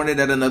would have torn it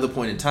at another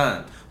point in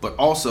time? But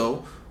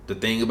also, the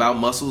thing about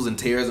muscles and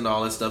tears and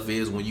all that stuff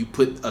is when you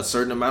put a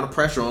certain amount of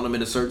pressure on them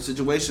in a certain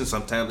situation,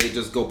 sometimes they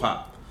just go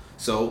pop.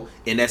 So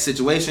in that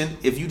situation,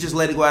 if you just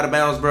let it go out of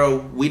bounds, bro,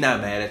 we not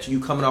mad at you.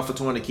 You coming off a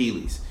torn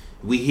Achilles.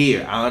 We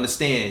here. I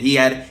understand.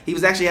 He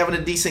was actually having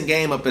a decent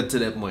game up until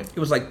that point. It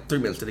was like 3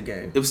 minutes to the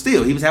game. He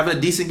was having a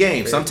decent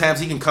game. Yeah. Sometimes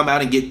he can come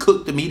out and get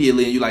cooked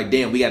immediately, and you're like,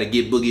 damn, we got to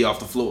get Boogie off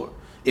the floor.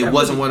 It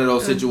wasn't one of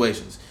those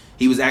situations.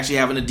 He was actually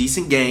having a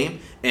decent game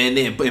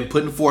and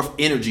putting forth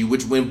energy,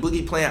 which when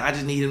Boogie playing, I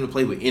just need him to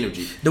play with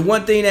energy. The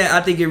one thing that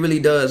I think it really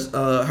does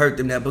hurt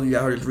them that Boogie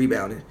got hurt is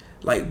rebounding.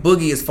 Like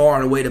Boogie is far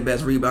and away the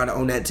best rebounder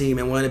on that team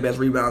and one of the best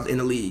rebounds in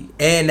the league.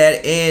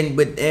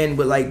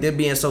 But like they're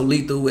being so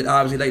lethal with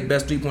obviously like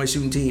best 3-point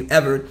shooting team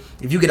ever.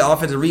 If you get an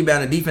offensive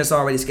rebound and defense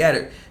already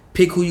scattered,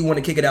 pick who you want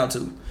to kick it out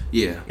to.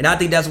 Yeah. And I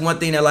think that's one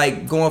thing that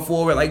like going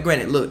forward, like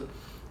granted, look,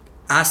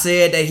 I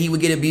said that he would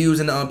get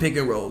abused in the pick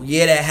and roll.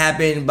 Yeah, that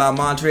happened by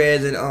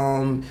Montrez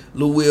and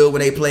Lou Will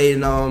when they played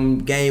in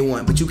game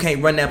 1. But you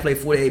can't run that play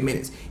 48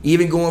 minutes.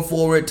 Even going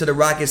forward to the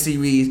Rockets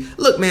series.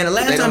 Look, man, the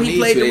last time he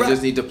played the Rockets, they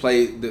just need to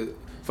play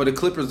For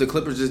the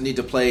Clippers just need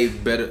to play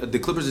better. The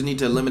Clippers just need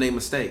to eliminate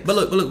mistakes. But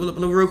look,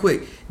 real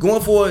quick.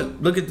 Going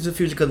forward, look at the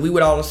future because we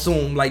would all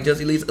assume, like just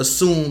at least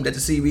assume that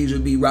the series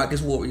would be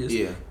Rockets Warriors.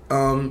 Yeah.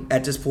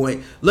 At this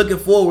point, looking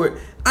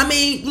forward, I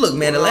mean, look,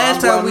 man. The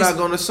last time I'm not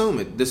gonna assume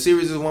it. The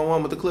series is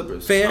 1-1 with the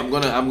Clippers. Fair. I'm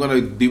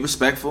gonna be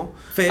respectful.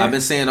 Fair. I've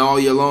been saying all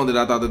year long that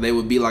I thought that they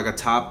would be like a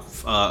top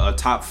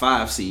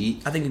 5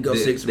 seed. I think it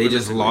goes 6. They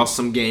just lost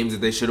some games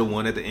that they should have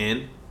won at the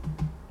end.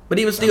 But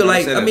even still,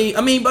 like, I mean,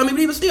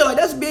 even still, like,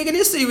 that's big in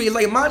this series.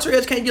 Like,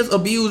 Montrezl can't just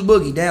abuse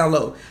Boogie down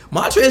low.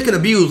 Montrezl can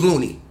abuse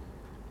Looney.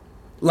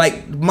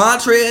 Like,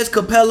 Montrezl,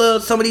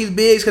 Capella, some of these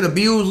bigs can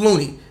abuse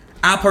Looney.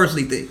 I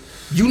personally think.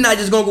 You're not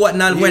just going to go out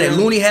and win it.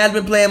 Looney has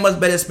been playing much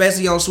better,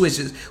 especially on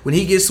switches. When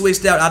he gets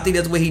switched out, I think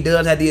that's where he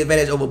does have the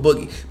advantage over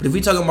Boogie. But if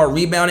we're talking about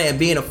rebounding and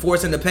being a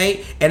force in the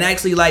paint, and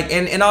actually, like,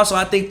 and also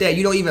I think that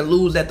you don't even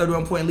lose that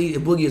 31-point lead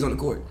if Boogie is on the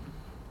court.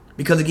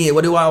 Because, again,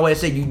 what do I always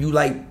say? You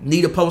like,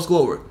 need a post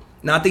scorer.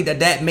 Now, I think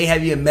that may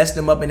have even messed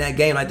them up in that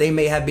game. Like, they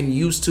may have been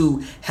used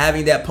to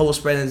having that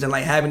post presence and,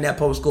 like, having that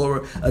post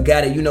scorer, a guy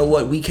that, you know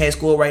what, we can't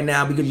score right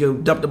now because you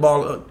dump the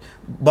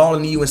ball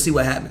into you and see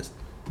what happens.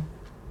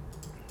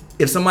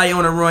 If somebody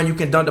on a run, you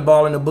can dunk the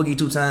ball in the Boogie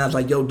 2 times,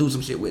 like, yo, do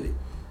some shit with it.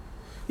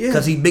 Yeah.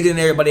 Because he's bigger than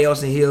everybody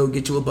else and he'll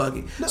get you a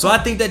bucket. No, so I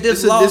think that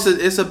this loss...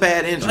 It's a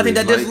bad injury. I think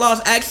that this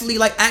loss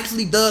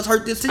actually does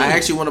hurt this team. I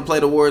actually want to play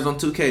the Warriors on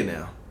 2K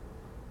now.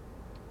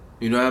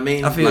 You know what I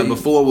mean? I feel like you.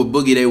 Before with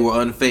Boogie, they were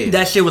unfair.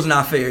 That shit was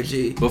not fair,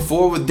 G.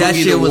 Before with Boogie, that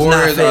shit the was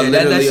Warriors not fair. are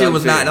literally that shit unfair.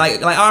 was not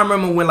like I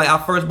remember when I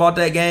first bought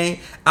that game.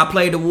 I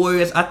played the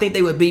Warriors. I think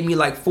they would beat me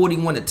like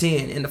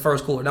 41-10 in the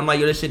first quarter. I'm like,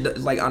 yo, this shit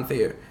is like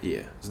unfair. Yeah,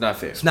 it's not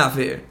fair. It's not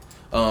fair.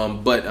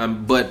 But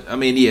I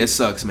mean, yeah, it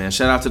sucks, man.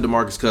 Shout out to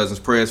DeMarcus Cousins.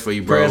 Prayers for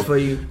you, bro. Prayers for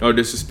you. No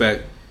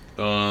disrespect.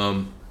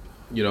 I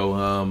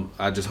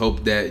just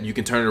hope that you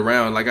can turn it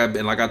around. Like I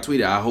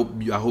tweeted, I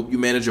hope you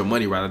manage your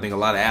money right. I think a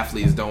lot of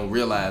athletes don't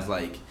realize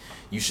like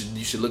you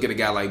should look at a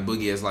guy like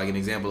Boogie as like an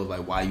example of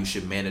like why you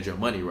should manage your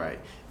money right.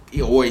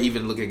 Or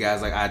even look at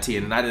guys like IT,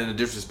 and not in a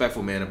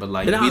disrespectful manner, but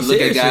like we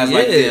look at guys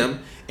like them,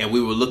 and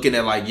we were looking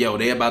at like, yo,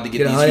 they about to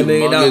get these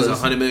humongous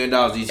 $100 million,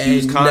 these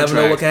huge contracts,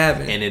 never know what can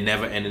happen. and it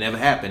never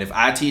happened. If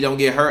IT don't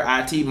get hurt,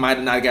 IT might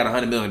have not got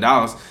 $100 million,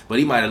 but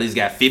he might at least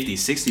got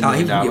 $50-60 million.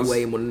 He can get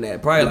way more than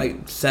that, probably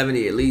like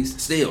 70 at least.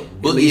 Still,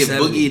 Boogie, if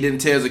Boogie didn't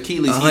tear his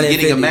Achilles, he's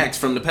getting a max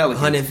from the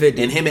Pelicans.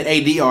 150, and him and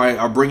AD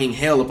are bringing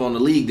hell upon the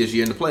league this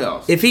year in the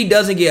playoffs. If he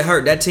doesn't get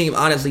hurt, that team,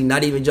 honestly,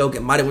 not even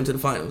joking, might have went to the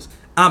finals.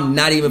 I'm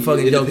not even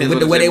fucking joking.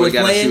 With the way they was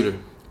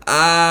playing,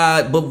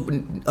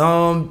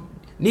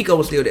 Nico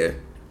was still there.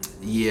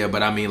 Yeah,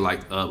 but I mean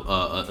like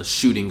a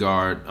shooting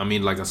guard. I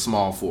mean like a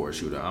small forward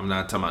shooter. I'm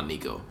not talking about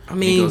Nico. I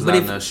mean, Nico's but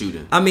not enough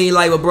shooting. I mean,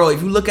 like, bro,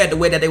 if you look at the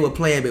way that they were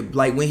playing, but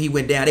like when he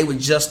went down, they were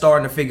just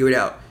starting to figure it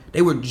out.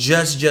 They were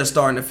just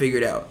starting to figure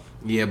it out.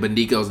 Yeah, but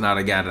Nico's not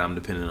a guy that I'm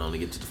depending on to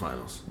get to the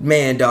finals.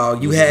 Man,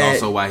 dog, Which is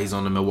also why he's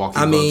on the Milwaukee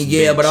Bucks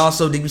bench but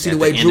also, did you see the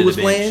way Drew was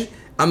playing?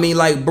 I mean,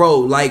 like, bro,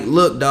 like,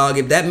 look, dog,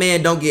 if that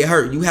man don't get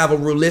hurt, you have a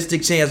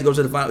realistic chance to go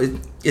to the finals,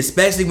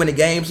 especially when the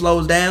game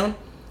slows down.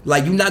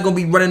 Like, you're not going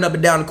to be running up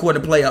and down the court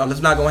in the playoffs. That's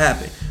not going to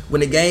happen.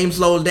 When the game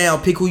slows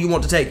down, pick who you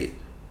want to take it.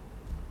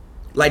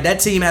 Like, that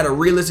team had a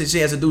realistic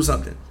chance to do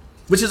something.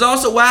 Which is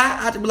also why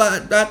I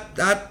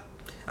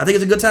think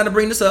it's a good time to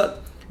bring this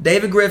up.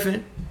 David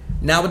Griffin,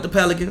 now with the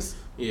Pelicans.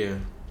 Yeah.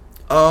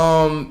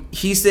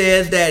 He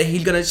says that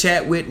he's gonna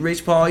chat with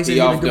Rich Paul. He said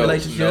he's in a good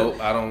relationship.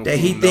 Nope, I don't. That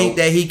he think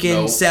that he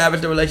can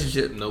salvage the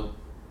relationship. Nope.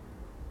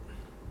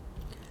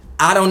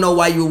 I don't know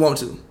why you would want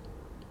to.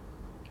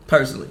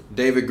 Personally,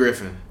 David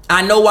Griffin.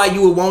 I know why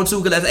you would want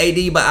to because that's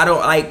AD, but I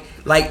don't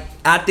like.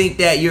 I think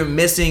that you're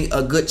missing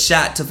a good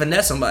shot to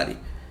finesse somebody.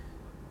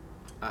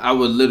 I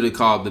would literally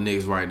call up the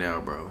Knicks right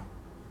now, bro.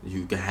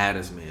 You can have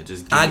this, man.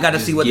 I gotta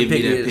see what the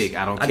pick is. Pick.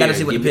 I don't care. I gotta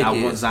see what the pick is.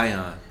 I want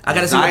Zion. I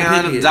gotta see what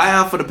the pick is.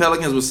 Zion for the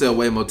Pelicans would sell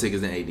way more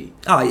tickets than AD.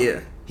 Oh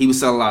yeah. He would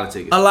sell a lot of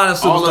tickets. A lot of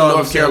superstars. All the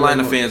North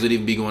Carolina fans would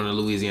even be going to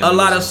Louisiana. A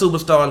lot of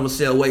superstars would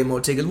sell way more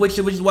tickets, which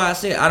is why I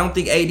said I don't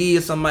think AD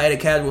is somebody, a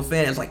casual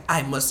fan, that's like,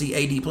 I must see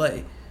AD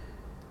play.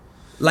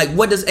 Like,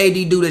 what does AD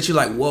do that you're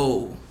like,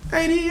 whoa?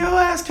 AD, your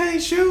ass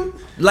can't shoot.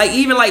 Like,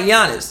 even like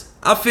Giannis.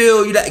 I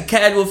feel you that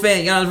casual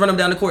fan, Giannis run him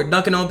down the court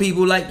dunking on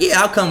people. Like,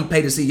 yeah, I'll come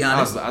pay to see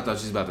Giannis. I thought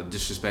she was about to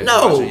disrespect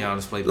watching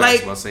Giannis play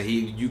basketball. Say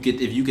if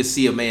you could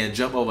see a man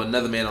jump over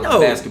another man on the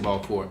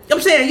basketball court.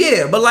 I'm saying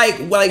yeah, but like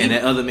and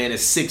that other man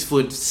is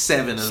 6'7".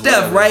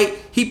 Steph, right?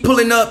 He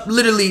pulling up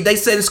literally. They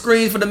set the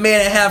screens for the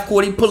man at half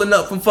court. He pulling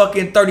up from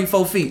fucking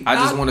 34 feet. I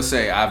just want to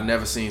say I've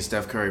never seen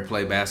Steph Curry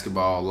play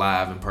basketball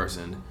live in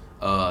person.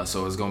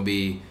 So it's gonna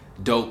be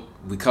dope.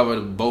 We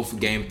covered both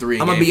game 3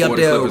 and I'm gonna be up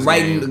there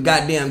writing the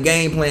goddamn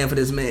game plan for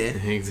this man.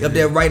 Exactly. Up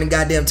there writing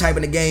goddamn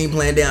typing the game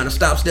plan down, the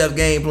stop Steph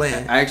game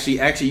plan.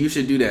 Actually, you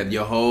should do that.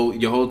 Your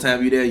whole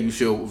time you there, you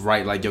should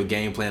write like your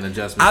game plan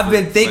adjustments. I've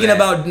been thinking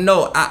about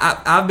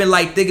I've been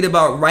like thinking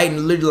about writing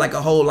literally like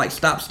a whole like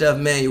stop Steph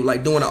manual,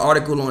 like doing an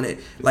article on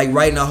it, like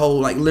writing a whole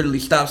like literally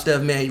stop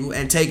Steph manual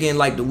and taking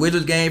like the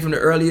Wizards game from the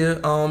earlier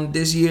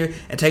this year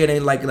and taking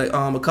in like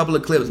a couple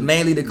of clips,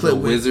 mainly the clip the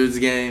Wizards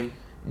game.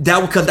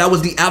 That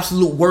was the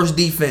absolute worst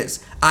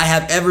defense I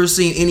have ever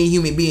seen any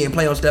human being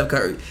play on Steph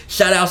Curry.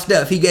 Shout out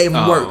Steph, he gave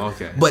him work.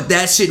 Okay. But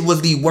that shit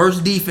was the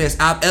worst defense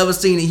I've ever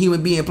seen a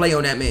human being play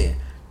on that man.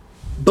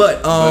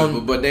 But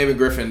David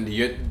Griffin,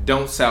 you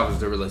don't salvage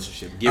the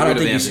relationship. Get rid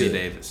of Anthony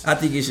Davis. I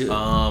think you should.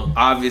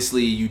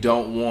 Obviously, you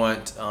don't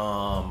want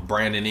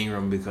Brandon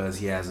Ingram because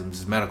he has some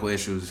medical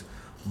issues.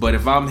 But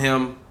if I'm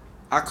him,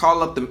 I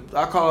call up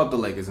the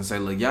Lakers and say,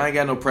 look, y'all ain't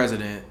got no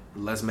president.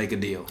 Let's make a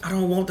deal. I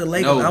don't want the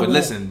Lakers. No, but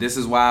listen, this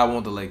is why I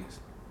want the Lakers.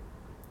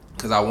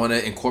 Because I want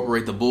to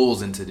incorporate the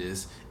Bulls into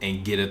this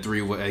and get a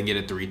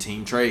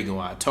 3-team trade going.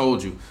 I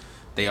told you,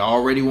 they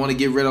already want to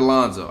get rid of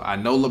Lonzo. I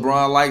know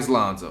LeBron likes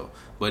Lonzo,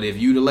 but if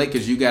you the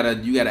Lakers, you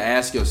gotta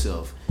ask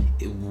yourself,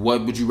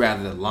 what would you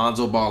rather,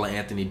 Lonzo Ball or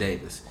Anthony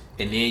Davis?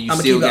 And then you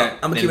still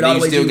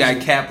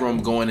got cap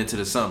room going into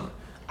the summer.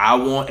 I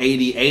want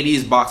 80. 80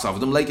 is box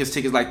office. Them Lakers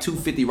tickets like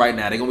 $250 right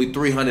now. They're gonna be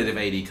 $300 if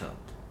 80 come.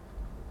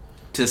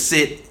 To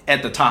sit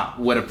at the top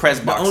where the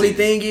press box is. The only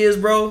thing is,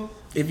 bro,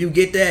 if you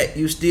get that,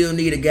 you still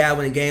need a guy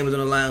when the game is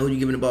on the line who you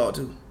giving the ball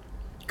to.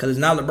 Because it's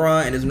not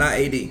LeBron and it's not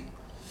AD. You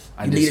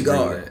need a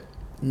guard.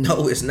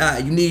 No, it's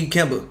not. You need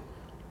Kemba.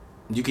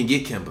 You can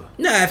get Kemba.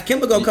 Nah, if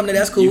Kemba gonna come there,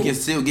 that's cool. You can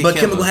still get But Kemba.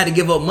 Kemba gonna have to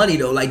give up money,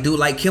 though. Like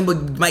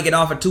Kemba might get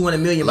offered $200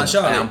 million by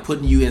Charlotte. I'm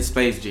putting you in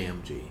Space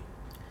Jam, G.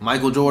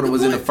 Michael Jordan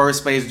was in the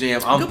first Space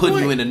Jam. I'm putting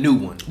you in a new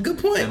one. Good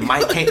point. And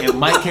Mike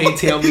can't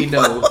tell me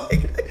no.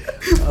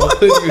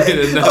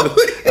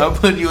 I'm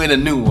putting you in a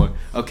new one,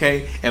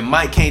 okay? And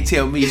Mike can't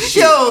tell me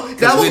shit. Yo,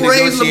 that will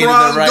raise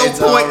LeBron's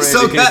go point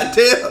so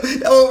goddamn.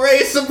 That will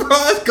raise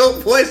LeBron's go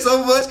point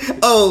so much.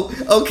 Oh,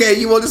 okay,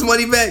 you want this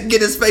money back?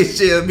 Get a Space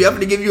Jam. I'm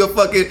gonna give you a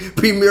fucking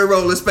premier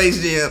role in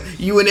Space Jam.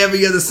 You in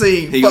every other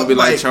scene. He gonna be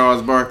like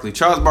Charles Barkley.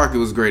 Charles Barkley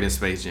was great in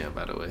Space Jam,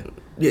 by the way.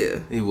 Yeah,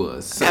 he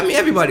was. So, I mean,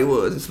 everybody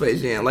was in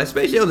Space Jam. Like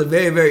Space Jam was a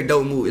very, very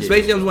dope movie. Yeah.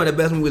 Space Jam was one of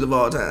the best movies of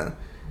all time.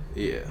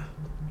 Yeah,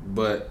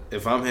 but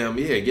if I'm him,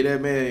 get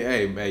that man.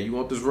 Hey, man, you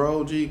want this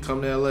role? G,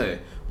 come to LA.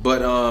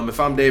 But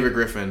if I'm David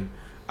Griffin,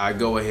 I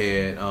go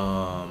ahead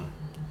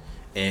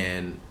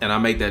and I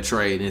make that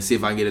trade and see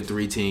if I can get a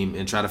 3-team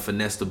and try to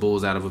finesse the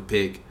Bulls out of a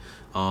pick.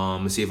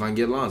 And see if I can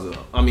get Lonzo.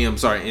 I'm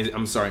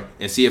sorry,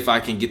 and see if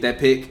I can get that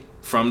pick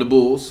from the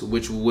Bulls,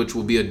 which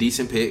will be a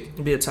decent pick.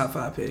 It'll be a top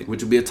 5 pick.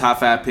 Which will be a top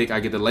 5 pick. I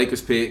get the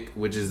Lakers pick,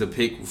 which is the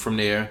pick from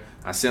there.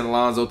 I send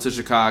Alonzo to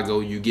Chicago.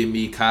 You give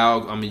me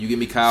Kyle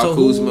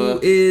Kuzma.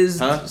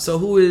 So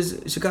who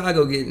is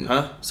Chicago getting?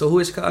 So who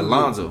is Chicago?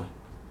 Alonzo. Getting?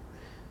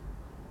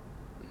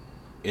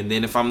 And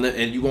then if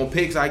and you want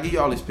picks, I give you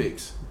all these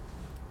picks.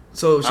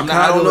 So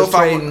Chicago is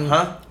trading.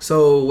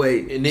 So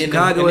wait, and then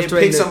Chicago is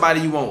trading. Pick somebody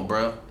you want,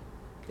 bro.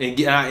 And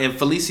get and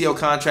Felicio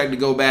contract to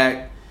go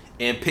back.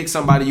 And pick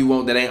somebody you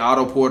want that ain't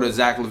Otto Porter,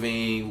 Zach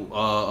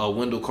LaVine,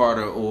 Wendell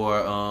Carter, or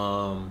if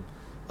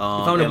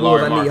I'm the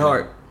Bulls, I need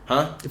Hart.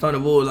 If I'm the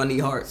Bulls, I need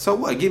Hart. So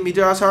what? Give me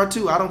Josh Hart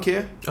too. I don't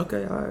care.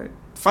 Okay, all right.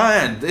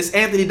 Fine. It's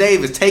Anthony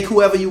Davis. Take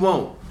whoever you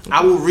want. Okay.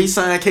 I will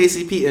re-sign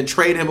KCP and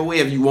trade him away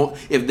if you want.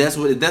 If that's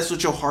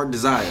what your heart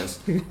desires.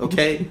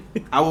 Okay.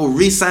 I will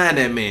re-sign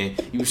that man.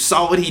 You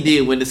saw what he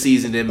did when the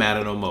season didn't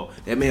matter no more.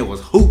 That man was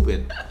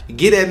hooping.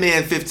 Get that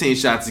man 15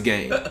 shots a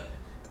game.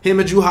 Him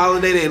and Drew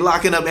Holiday, they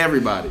locking up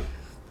everybody.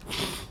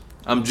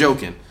 I'm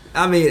joking.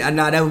 I mean,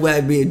 that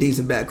would be a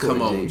decent backcourt.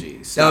 Come on, G.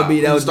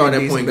 That would start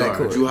that point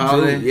guard. Drew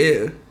Holiday.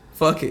 Yeah.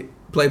 Fuck it.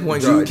 Play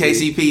point guard. Drew,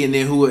 KCP, and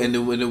then who? And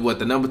then what?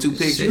 The number 2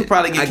 picks. You could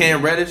probably get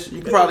Cam Reddish.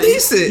 You could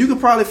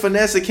probably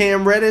finesse a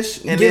Cam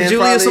Reddish and give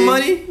Julius some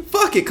money.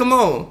 Fuck it. Come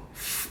on.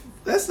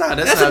 That's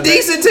a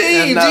decent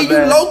team. G, you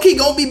low key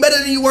gonna be better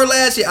than you were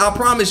last year. I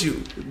promise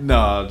you.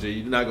 No, G,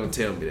 you're not gonna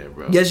tell me that,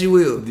 bro. Yes, you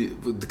will.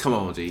 Come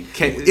on, G.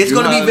 It's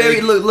gonna be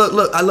very look.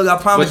 I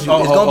promise you.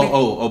 It's gonna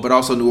be. But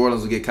also New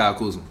Orleans will get Kyle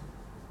Kuzma.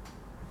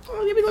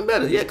 Oh, you'll be going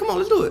better. Yeah, come on,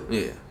 let's do it.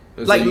 Yeah,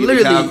 like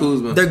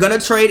literally, they're gonna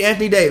trade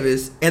Anthony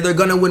Davis and they're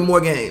gonna win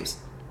more games.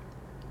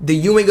 The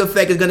Ewing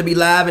effect is gonna be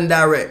live and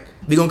direct.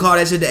 We're gonna call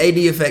that shit the AD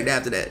effect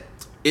after that.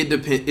 It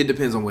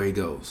depends on where he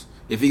goes.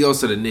 If he goes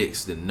to the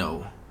Knicks, then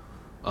no.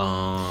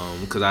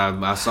 Because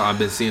I've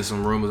been seeing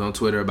some rumors on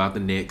Twitter about the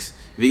Knicks.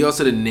 If he goes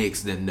to the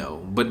Knicks, then no.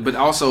 But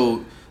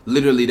also,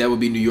 literally, that would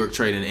be New York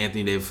trading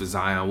Anthony Davis for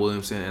Zion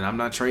Williamson, and I'm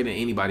not trading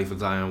anybody for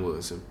Zion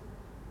Williamson.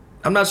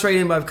 I'm not trading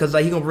anybody because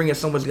he gonna bring in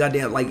so much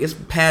goddamn it's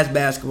past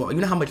basketball.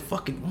 You know how much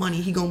fucking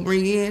money he gonna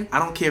bring in? I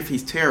don't care if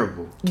he's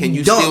terrible. Can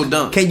you still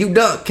dunk? Can you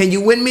dunk? Can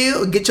you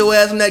windmill? Get your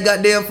ass on that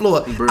goddamn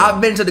floor. Bruh. I've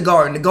been to the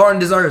Garden. The Garden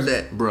deserves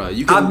that.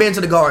 Bruh, I've been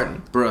to the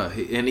Garden.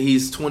 Bruh, and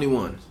he's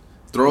 21.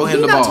 Throw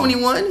him the ball. He's not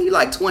 21. He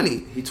like 20.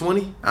 He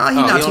 20? He's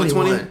not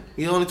 21.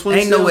 He only 20.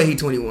 Ain't no way he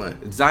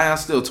 21.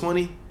 Zion's still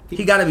 20?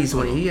 He gotta be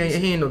 20. He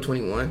ain't no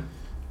 21.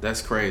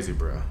 That's crazy,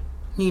 bro.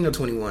 He ain't no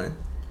 21.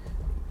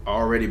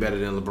 Already better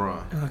than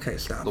LeBron. Okay,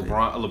 stop.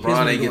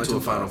 LeBron ain't get to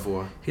a Final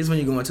Four. Here's when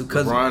you're going to.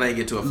 Cause LeBron ain't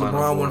get to a Final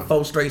Four. LeBron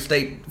won 3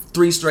 straight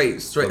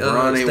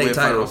LeBron ain't win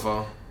titles.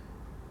 Final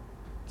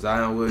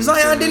Four.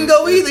 Zion didn't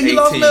go either. He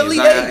lost in the Elite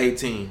 8. Zion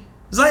 18.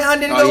 Zion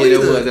didn't go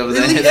either. That was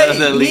Elite the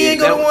Eight. Elite He Eight.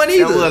 ain't go to one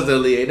either. That was the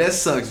Elite Eight. That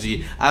sucks,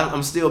 G.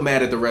 I'm still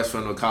mad at the refs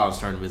from the college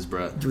tournaments,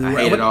 bro. I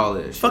hated all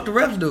that shit. Fuck the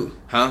refs do.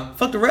 Huh?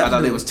 Fuck the refs. I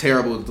thought do. it was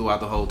terrible throughout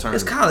the whole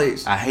tournament. It's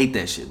college. I hate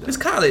that shit, though. It's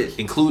college.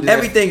 Including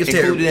everything is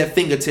terrible. Including that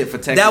fingertip for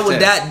Texas That was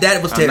Tech.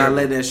 that was terrible. I'm not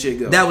letting that shit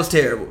go. That was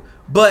terrible.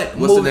 But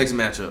what's the next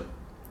matchup?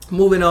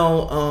 Moving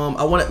on,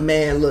 I want to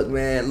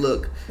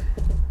look.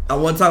 I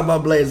want to talk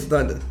about Blazers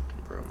Thunder.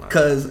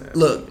 Cause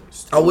look,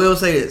 I will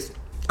say this.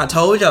 I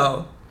told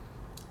y'all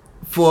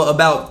for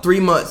about 3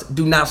 months,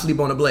 do not sleep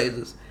on the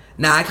Blazers.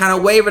 Now I kind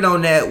of wavered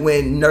on that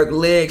when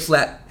Nurk's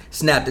leg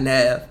snapped in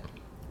half.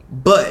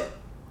 But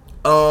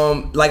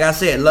like I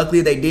said,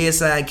 luckily they did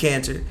sign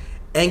Cantor.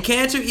 And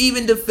Cantor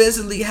even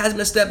defensively has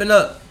been stepping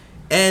up.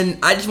 And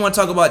I just want to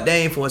talk about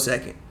Dame for a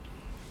second.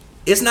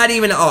 It's not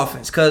even the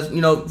offense, because,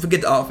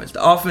 forget the offense.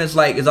 The offense,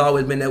 has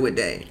always been there with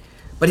Dame.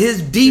 But his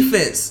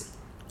defense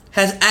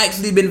has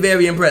actually been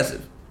very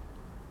impressive.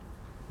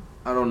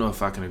 I don't know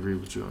if I can agree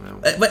with you on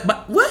that one.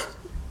 But what?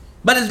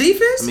 But his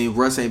defense? I mean,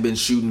 Russ ain't been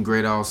shooting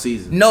great all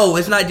season. No,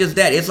 it's not just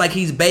that. It's like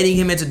he's baiting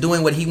him into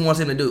doing what he wants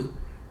him to do.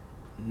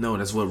 No,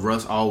 that's what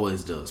Russ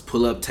always does.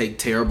 Pull up, take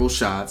terrible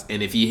shots,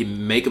 and if you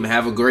make him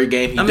have a great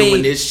game,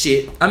 doing this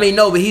shit.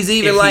 No, but he's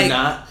even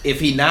if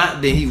he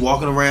not, then he's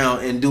walking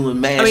around and doing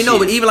mad shit. No,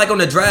 but even on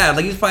the drive,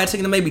 he's probably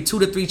taking maybe 2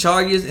 to 3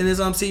 charges in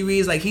his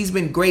series. He's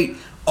been great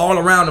all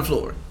around the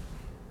floor.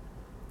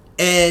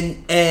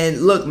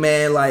 And look,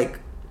 man, I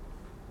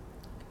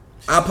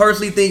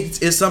personally think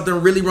it's something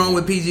really wrong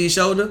with PG's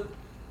shoulder.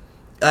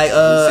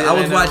 I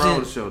was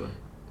watching.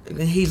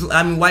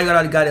 Why you got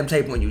all the goddamn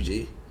tape on you,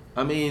 G?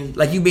 I mean,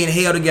 you being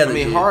held together.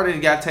 Harden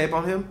got tape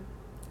on him.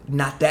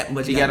 Not that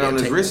much. He got it on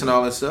his wrist and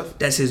all that stuff.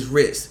 That's his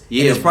wrist.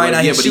 Yeah, and it's probably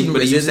not his shooting but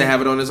wrist. He used to have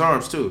it on his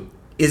arms too.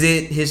 Is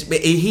it his?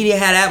 He didn't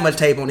have that much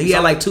tape on it. He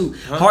had 2.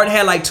 Huh? Harden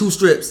had 2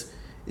 strips.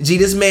 G,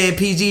 this man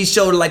PG's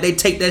shoulder they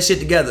take that shit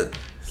together,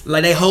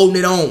 they holding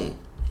it on.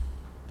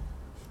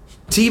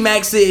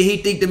 T-Mac said he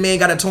think the man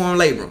got a torn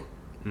labrum.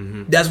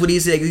 Mm-hmm. That's what he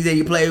said. Cause he said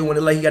he played when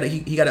he got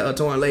a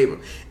torn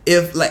labrum.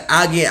 If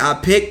I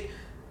picked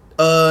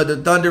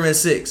the Thunder in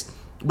 6.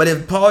 But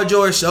if Paul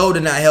George's shoulder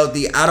not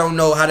healthy, I don't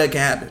know how that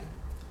can happen.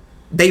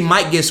 They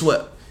might get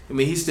swept. I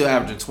mean, he's still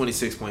averaging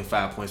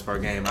 26.5 points per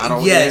game.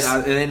 Yes.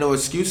 It ain't no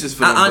excuses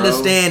for him, I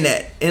understand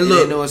that. And look, look,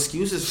 ain't no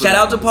excuses for shout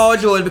out to Paul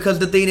George because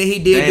the thing that he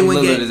did Dame doing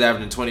Lillard is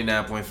averaging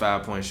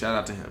 29.5 points. Shout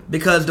out to him.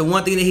 Because the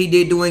one thing that he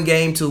did doing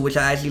game 2, which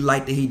I actually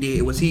liked that he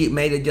did, was he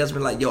made an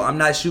adjustment I'm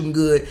not shooting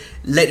good.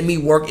 Let me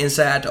work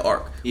inside the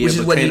arc. Yeah, which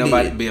is what he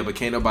did. Yeah, but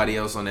can't nobody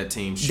else on that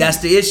team shoot. That's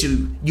the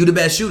issue. You the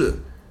best shooter.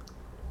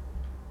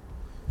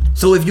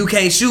 So if you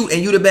can't shoot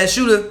and you the best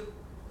shooter,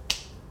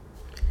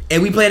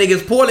 and we playing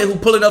against Portland, who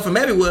pulling up from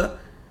everywhere,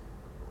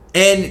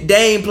 and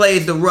Dame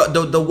plays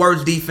the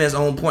worst defense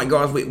on point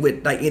guards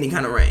with any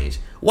kind of range.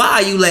 Why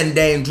are you letting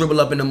Dame dribble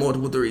up into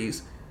multiple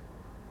threes?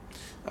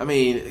 I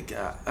mean,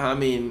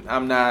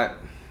 I'm not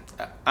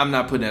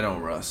putting that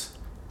on Russ.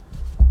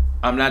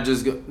 I'm not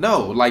just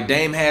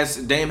Dame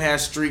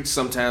has streaks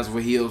sometimes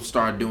where he'll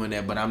start doing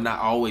that, but I'm not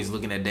always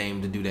looking at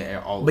Dame to do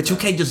that all the time. You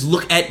can't just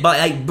look at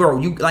bro.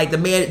 You the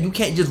man. You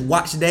can't just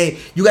watch Dame.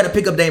 You got to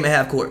pick up Dame at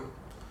half court.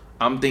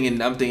 I'm thinking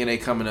they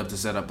coming up to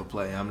set up a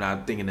play. I'm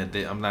not thinking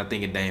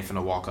Dame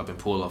finna walk up and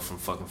pull up from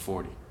fucking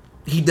 40.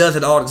 He does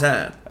it all the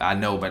time. I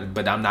know,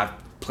 but I'm not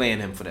playing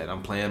him for that.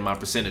 I'm playing my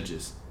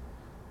percentages.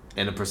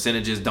 And the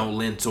percentages don't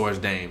lend towards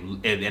Dame.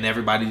 And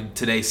everybody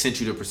today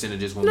sent you the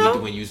percentages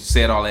when you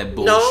said all that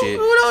bullshit.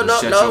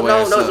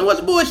 No.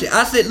 What's bullshit?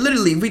 I said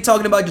literally, we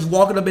talking about just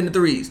walking up in the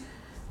threes.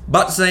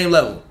 About the same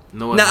level.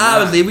 No, now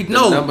obviously the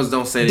numbers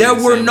don't say there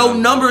were no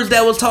level. Numbers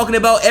that was talking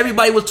about.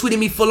 Everybody was tweeting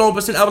me full on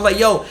percent. I was like,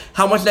 yo,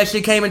 how much that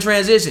shit came in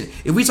transition?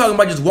 If we talking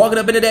about just walking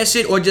up into that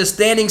shit or just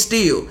standing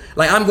still,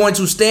 I'm going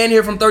to stand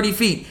here from 30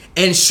 feet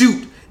and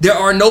shoot. There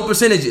are no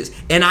percentages,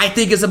 and I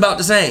think it's about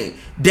the same.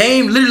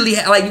 Dame literally,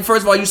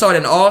 first of all, you saw it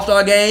in the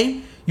All-Star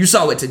game. You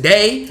saw it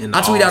today.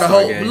 I tweeted out a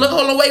whole game.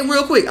 Hold on, wait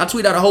real quick. I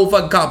tweeted out a whole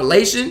fucking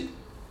compilation.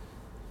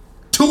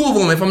 2 of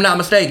them, if I'm not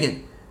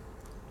mistaken.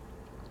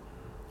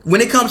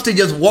 When it comes to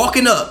just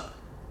walking up,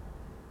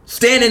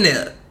 standing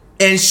there,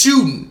 and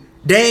shooting,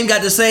 Dame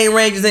got the same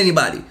range as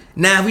anybody.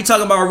 Now, if we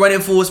talking about running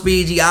full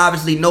speed,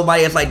 obviously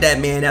nobody else like that,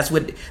 man. That's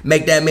what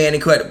make that man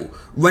incredible.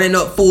 Running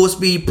up full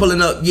speed,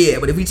 pulling up, yeah.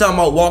 But if we talking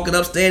about walking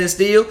up, standing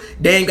still,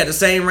 Dame got the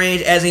same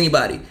range as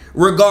anybody.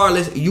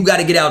 Regardless, you got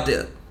to get out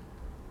there.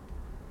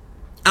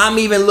 I'm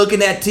even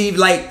looking at TV,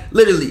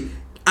 literally,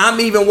 I'm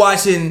even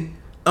watching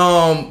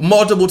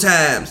multiple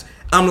times.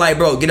 I'm like,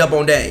 bro, get up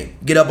on Dame.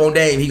 Get up on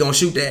Dame. He gonna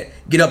shoot that.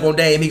 Get up on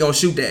Dame. He gonna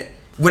shoot that.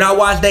 When I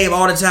watch Dame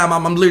all the time,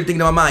 I'm literally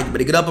thinking in my mind, you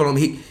better get up on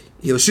him.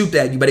 He'll shoot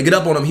that. You better get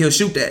up on him. He'll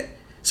shoot that.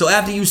 So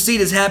after you see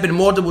this happen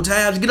multiple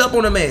times, get up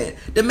on the man.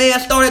 The man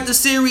started the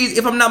series,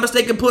 if I'm not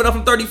mistaken, put up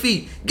from 30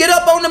 feet. Get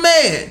up on the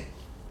man.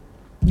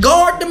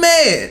 Guard the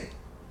man.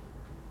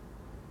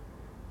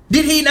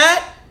 Did he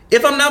not?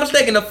 If I'm not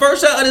mistaken, the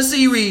first shot of the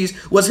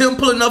series was him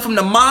pulling up from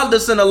the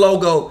Mazda Center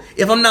logo.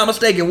 If I'm not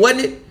mistaken,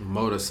 wasn't it?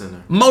 Motor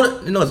Center. No,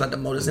 it's not the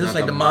Motor Center. It's not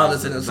like the the Mazda. Motor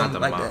Center or It's not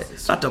something the like that. Mazda.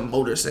 It's not the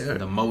Motor Center.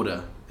 The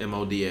Moda,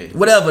 M-O-D-A.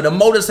 Whatever, the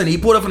Motor Center. He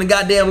pulled up from the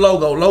goddamn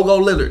logo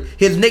Lillard.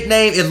 His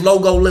nickname is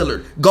Logo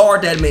Lillard.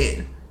 Guard that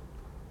man.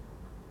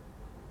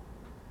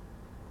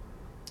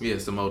 Yeah,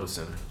 it's the Motor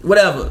Center.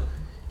 Whatever.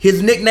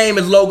 His nickname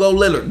is Logo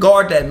Lillard.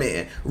 Guard that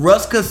man.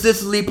 Russ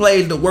consistently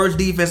plays the worst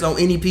defense on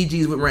any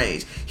PGs with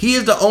range. He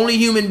is the only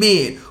human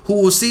being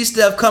who will see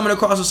Steph coming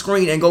across the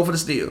screen and go for the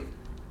steal.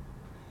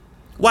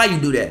 Why you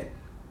do that?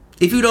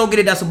 If you don't get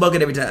it, that's a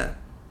bucket every time.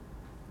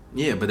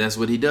 Yeah, but that's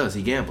what he does.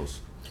 He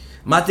gambles.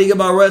 My thing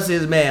about Russ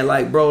is, man,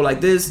 like, bro, like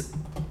this,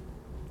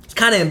 it's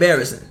kind of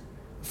embarrassing.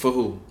 For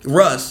who?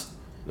 Russ.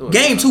 No, it's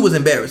Game not. 2 was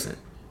embarrassing.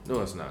 No,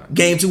 it's not.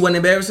 Game 2 wasn't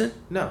embarrassing?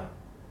 No.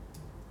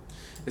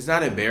 It's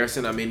not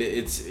embarrassing. I mean,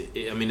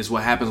 it's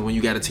what happens when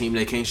you got a team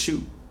that can't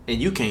shoot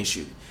and you can't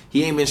shoot.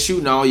 He ain't been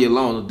shooting all year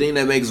long. The thing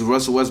that makes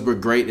Russell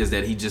Westbrook great is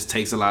that he just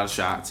takes a lot of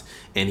shots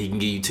and he can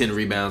give you 10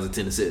 rebounds and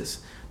 10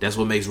 assists. That's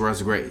what makes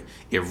Russ great.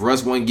 If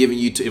Russ wasn't giving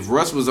you, if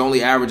Russ was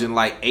only averaging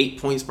like 8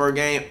 points per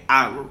game,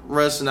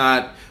 Russ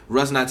not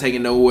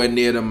taking nowhere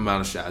near them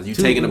amount of shots. You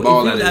taking the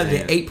ball out of his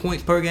hand. 8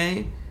 points per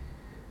game.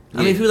 Yeah.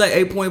 I mean, if he was like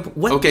 8 point,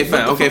 what? Okay,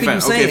 fine. What the fuck are you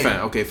saying?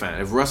 Okay,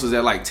 fine. If Russ was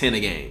at like 10 a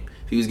game,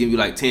 if he was giving you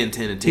like 10,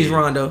 10, and 10. He's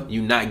Rondo.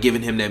 You're not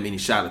giving him that many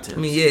shot attempts. I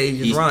mean, yeah,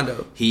 he's just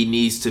Rondo. He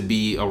needs to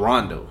be a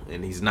Rondo,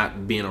 and he's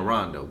not being a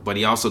Rondo. But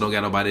he also don't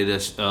got nobody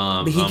that's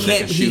But he that can't.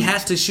 can shoot. He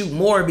has to shoot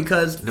more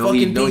because No,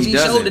 fucking he PG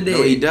doesn't. showed today.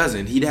 No, he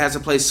doesn't. He has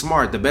to play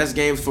smart. The best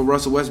games for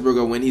Russell Westbrook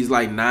are when he's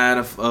like 9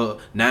 of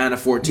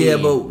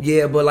 14.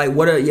 But like,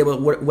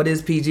 what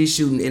is PG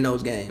shooting in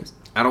those games?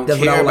 I don't That's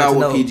care what I would like about to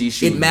what know. PG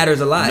shooting. It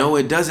matters a lot. No,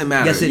 it doesn't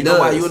matter. Yes, it you know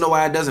why? does. You know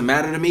why it doesn't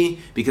matter to me?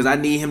 Because I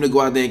need him to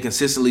go out there and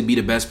consistently be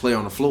the best player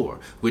on the floor,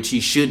 which he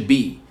should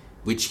be.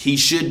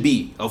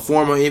 A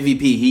former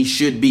MVP. He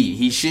should be.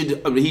 He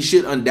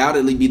should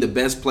undoubtedly be the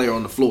best player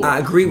on the floor. I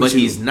agree with but you.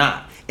 But he's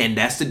not. And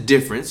that's the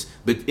difference.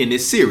 But in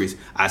this series,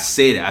 I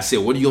said it. I said,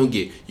 what are you going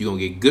to get? You going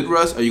to get good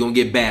Russ or you going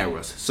to get bad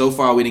Russ? So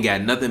far, we didn't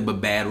got nothing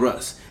but bad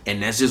Russ.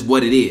 And that's just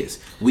what it is.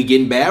 We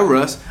getting bad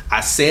Russ.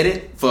 I said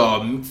it for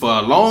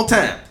a long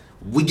time.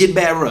 We get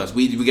bad Russ.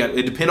 We got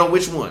it depend on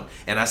which one.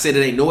 And I said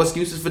it ain't no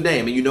excuses for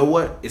Dame. And you know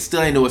what? It still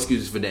ain't no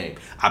excuses for Dame.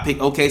 I picked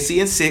OKC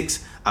in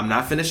 6. I'm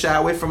not finna shy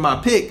away from my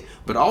pick,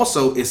 but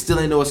also it still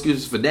ain't no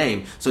excuses for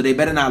Dame. So they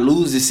better not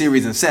lose this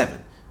series in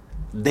 7.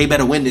 They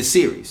better win this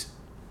series.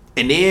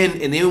 And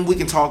then we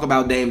can talk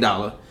about Dame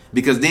Dollar,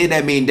 because then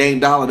that means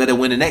Dame Dollar better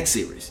win the next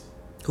series.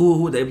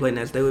 Who would they play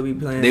next? They would be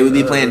playing. They would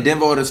be playing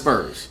Denver or the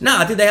Spurs. No,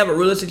 I think they have a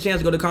realistic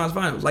chance to go to conference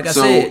finals. Like I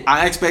So said,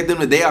 I expect them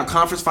to. They are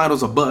conference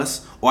finals or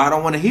bust, or I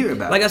don't want to hear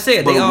about it. Like I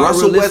said, but they are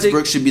Russell realistic.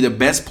 Westbrook should be the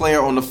best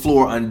player on the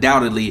floor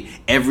undoubtedly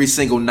every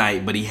single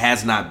night, but he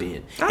has not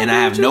been. And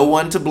I have no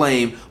one to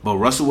blame but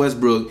Russell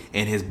Westbrook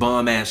and his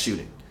bum ass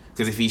shooting.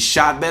 Because if he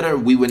shot better,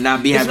 we would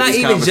not be it's having not these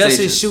even conversations.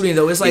 just his shooting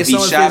though. It's like if he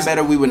shot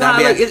better, we would not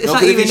be.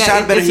 Because if he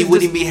shot better, he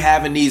wouldn't be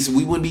having these.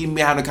 We wouldn't be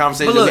having the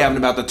conversations we're having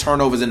about the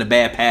turnovers and the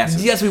bad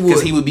passes. Yes, we would.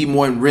 Because he would be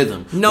more in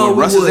rhythm. No, when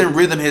we Russ is would. in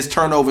rhythm, his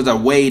turnovers are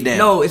way down.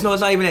 No, it's not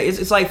even that.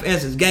 It's like, for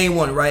instance, game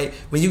 1, right?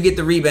 When you get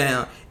the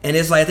rebound and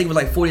it's like, I think it was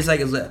like 40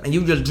 seconds left, and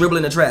you just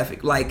dribbling the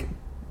traffic. Like,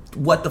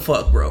 what the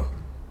fuck, bro?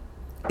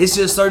 It's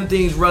just certain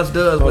things Russ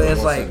does where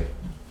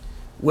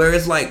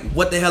it's like,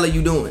 what the hell are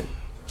you doing?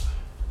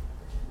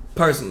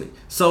 Personally,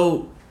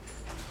 so.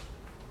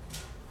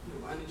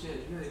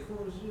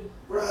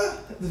 Bruh,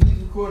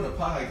 he's recording a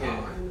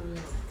podcast.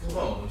 Come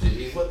on,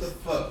 G. What the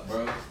fuck,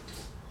 bro?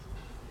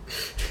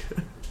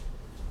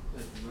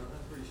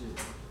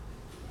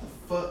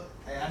 Fuck.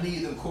 Hey, I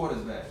need them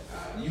quarters back.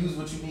 Use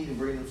what you need and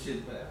bring them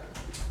shit back.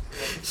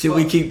 Should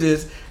we keep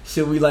this?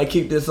 Should we like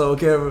keep this on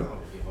camera? I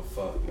don't give a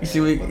fuck, man.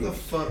 Should we? What the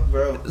fuck,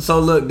 bro? So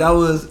look, that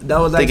was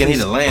Thinking actually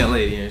he's a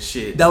landlady and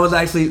shit. that's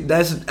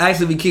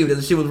actually be cute.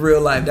 That shit was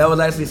real life. That was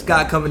actually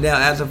Scott coming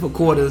down asking for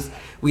quarters.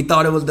 We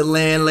thought it was the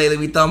landlady.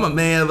 We thought my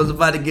man was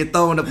about to get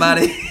thrown about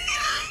it.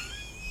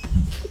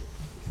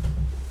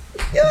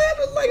 Your ass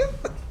was like,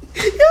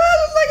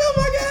 oh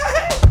my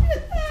god.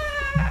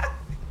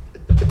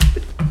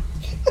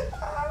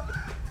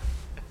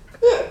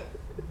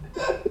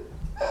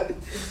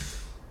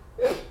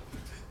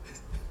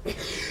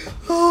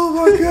 Oh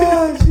my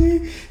god,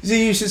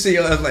 G, you should see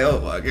your ass like, oh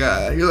my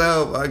god. You're like,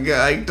 oh my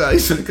god. You thought you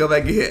should come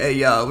back in here. Hey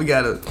y'all, we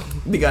gotta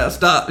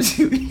stop.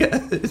 We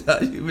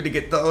gotta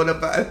get thrown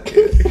up out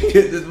here.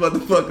 Get this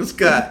motherfucker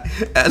Scott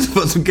asking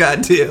for some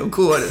goddamn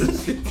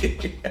quarters.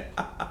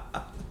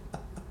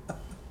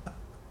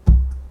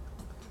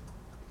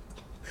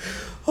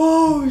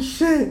 Oh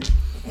shit.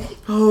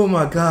 Oh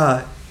my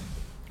god.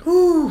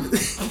 Whew.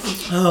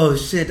 Oh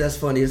shit, that's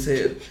funny as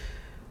hell.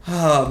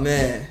 Oh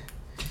man.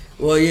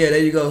 Well, yeah, there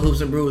you go.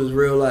 Hoops and Brews,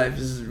 real life.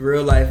 This is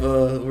real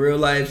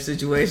life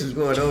situations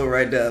going on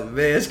right now.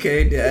 Man's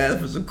came to ask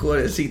for some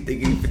quarters. He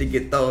think he finna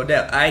get thrown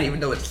out. I ain't even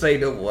know what to say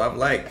no more. I'm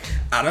like,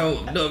 I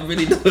don't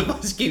really know if I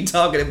just keep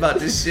talking about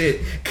this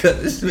shit,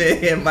 cause this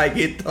man might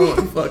get thrown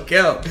the fuck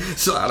out.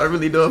 So I don't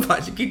really know if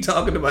I should keep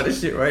talking about this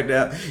shit right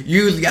now.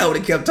 Usually I would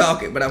have kept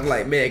talking, but I'm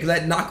like, man, cause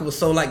that knock was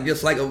so like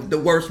just like the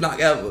worst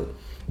knock ever.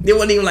 It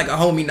wasn't even like a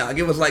homie knock.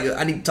 It was like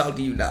I need to talk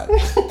to you knock.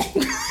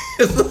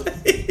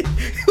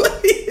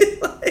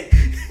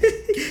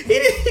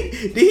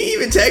 Did he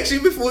even text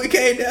you before he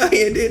came down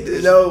here and did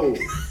this? No.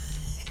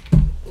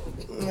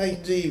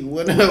 Like, G,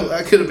 what up?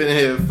 I could have been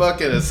here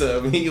fucking or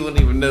something. You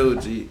wouldn't even know,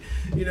 G.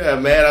 You know how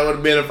mad I would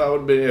have been if I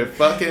would have been here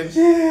fucking.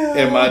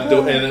 And my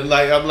door, and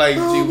like I'm like,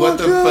 G, what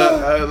the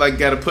fuck? I like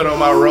got to put on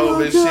my robe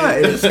and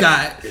shit. And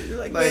Scott,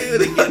 like get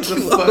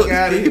the fuck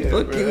out of here,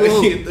 bro.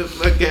 Get the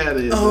fuck out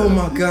of here. Oh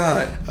my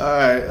god. All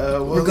right.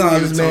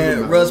 Regardless,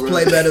 man, Russ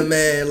play better,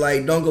 man.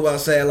 Like, don't go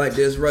outside like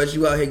this. Russ,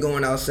 you out here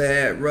going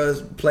outside.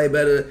 Russ play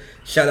better.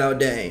 Shout out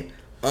Dame.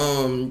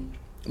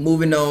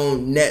 Moving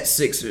on, Nets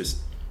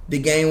Sixers. The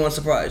game won't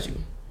surprise you.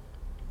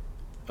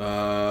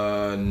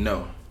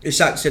 No. It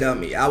shocked the shit out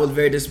of me. I was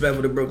very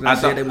disrespectful to Brooklyn. I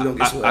thought they were gonna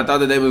get swept. I thought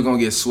that they was gonna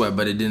get swept,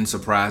 but it didn't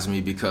surprise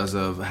me because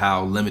of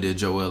how limited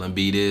Joel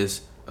Embiid is,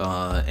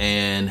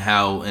 and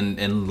how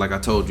and like I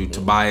told you,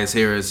 Tobias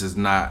Harris is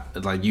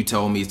not like you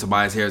told me.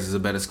 Tobias Harris is a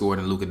better scorer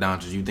than Luka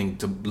Doncic. You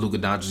think Luka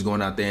Doncic is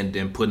going out there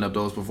and putting up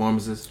those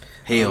performances?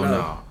 Hell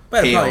no.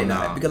 But probably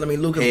not, because I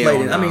mean Luka's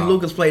played.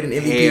 Luka's played in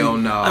MVP. Hell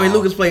no. I mean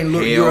Luka's played in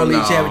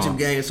EuroLeague championship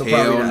games, so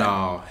probably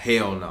not.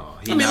 Hell no.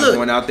 He's not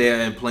going out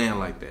there and playing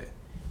like that.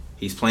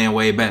 He's playing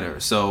way better.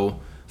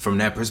 So from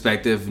that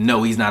perspective,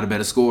 no, he's not a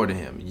better scorer than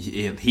him.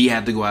 He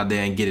had to go out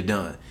there and get it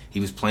done. He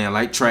was playing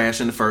like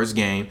trash in the first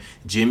game.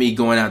 Jimmy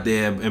going out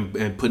there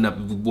and putting up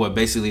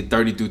basically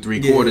 30 through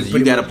three quarters.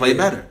 You got to play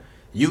better.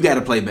 You got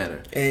to play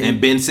better. And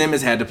Ben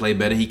Simmons had to play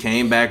better. He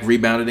came back,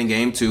 rebounded in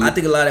game 2. I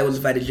think a lot of that was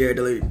the fact that Jared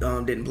Dudley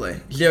didn't play.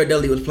 Jared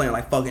Dudley was playing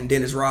like fucking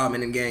Dennis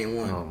Rodman in game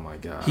 1. Oh my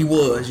god. He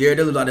was. Jared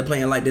Dudley was out there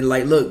playing like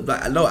look.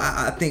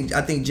 I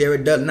think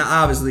Jared Dudley.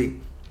 Now obviously,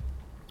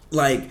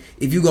 like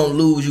if you gonna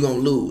lose, you gonna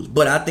lose.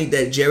 But I think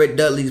that Jared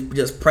Dudley's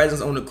just presence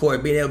on the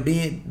court, being a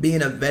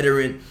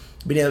veteran,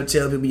 being able to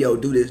tell people, yo,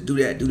 do this, do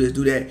that, do this,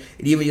 do that,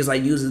 and even just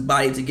like use his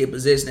body to get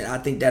position. And I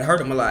think that hurt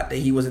him a lot that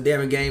he wasn't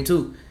there in game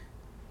 2.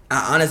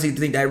 I honestly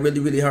think that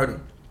really, really hurt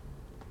him.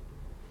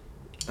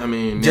 I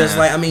mean, just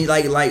like I think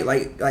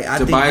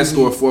Tobias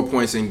scored 4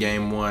 points in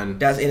game 1.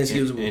 That's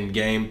inexcusable. In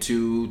game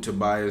 2,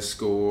 Tobias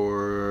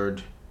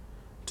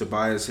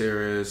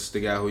Harris,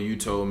 the guy who you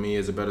told me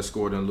is a better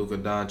scorer than Luka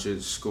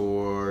Doncic,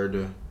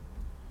 scored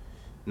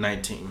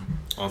 19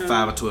 on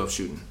 5 of 12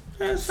 shooting.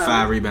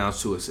 5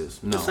 rebounds, 2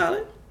 assists. No,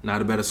 solid. Not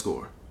a better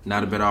scorer.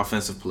 Not a better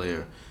offensive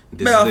player.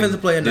 This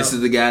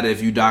is the guy that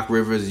if you Doc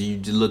Rivers, you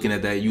looking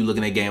at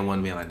game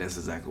 1 being like, that's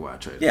exactly why I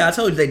traded. Yeah, I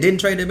told you they didn't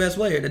trade their best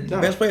player. The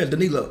best player is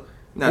Danilo.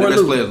 No, the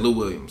best player is Lou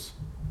Williams.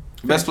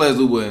 The best player is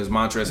Lou Williams.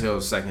 Montrezl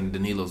Harrell's second.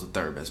 Danilo's the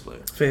third best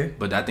player. Fair.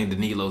 But I think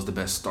Danilo's the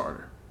best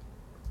starter.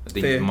 I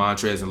think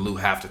Montrezl and Lou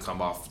have to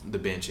come off the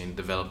bench and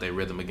develop their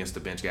rhythm against the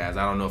bench guys.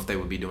 I don't know if they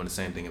would be doing the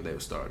same thing if they were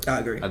starting.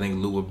 I agree. I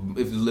think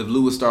if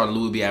Lou was starting,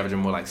 Lou would be averaging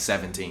more like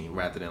 17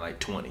 rather than like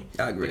 20.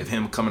 I agree. But if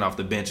him coming off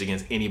the bench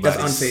against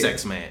anybody,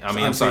 six man.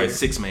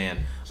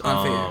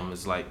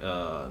 It's like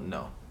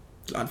no.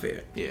 It's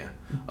unfair. Yeah.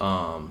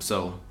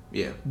 So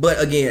yeah. But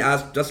again, I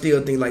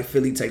still think like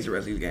Philly takes the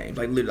rest of these games.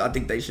 Like literally, I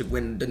think they should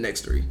win the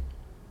next 3.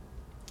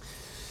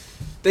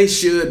 They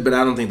should, but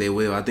I don't think they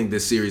will. I think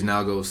this series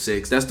now goes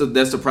 6. That's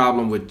the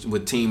problem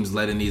with teams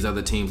letting these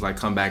other teams like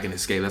come back and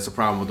escape. That's the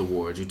problem with the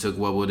Warriors. You took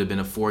what would have been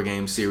a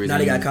 4-game series. Now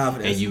they got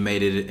confidence, and you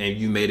made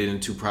it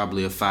into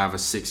probably a 5 or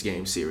 6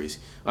 game series.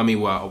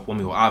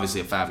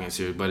 Obviously a 5-game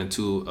series, but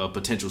into a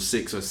potential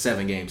 6 or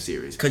 7 game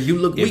series. Because you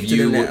look weak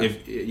to them now.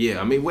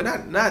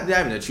 Not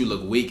having that you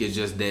look weak. It's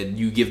just that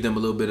you give them a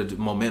little bit of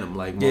momentum.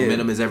 Like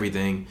momentum is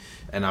everything.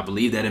 And I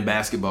believe that in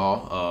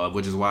basketball,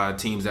 which is why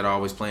teams that are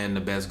always playing the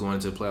best going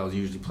into the playoffs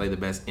usually play the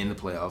best in the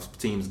playoffs.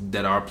 Teams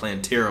that are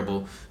playing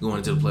terrible going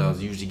into the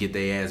playoffs usually get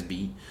their ass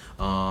beat.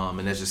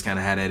 And that's just kind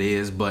of how that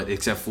is. But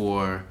except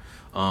for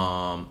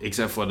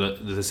the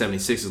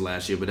 76ers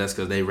last year, but that's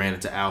because they ran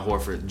into Al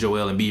Horford.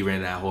 Joel Embiid ran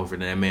into Al Horford,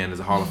 and that man is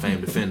a Hall of Fame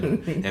defender.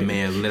 That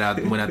man went out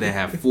there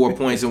and had 4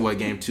 points in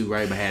game 2,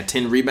 right? But had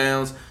 10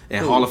 rebounds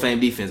and Hall of Fame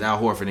defense. Al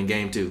Horford in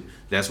game 2.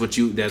 That's what.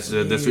 He had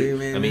the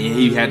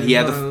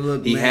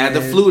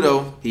flu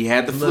though. He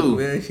had the flu.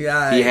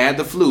 He had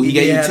the flu. He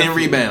gave you 10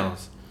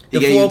 rebounds. He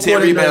gave you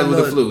 10 rebounds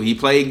with the flu. He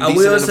played decent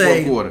in the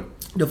fourth quarter.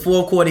 The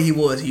fourth quarter he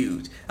was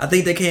huge. I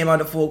think they came out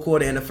the fourth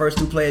quarter and the first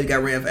 2 players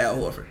got ran for Al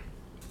Horford.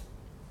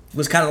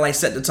 Was kind of like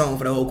set the tone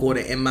for the whole quarter,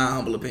 in my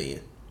humble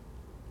opinion,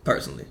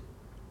 personally.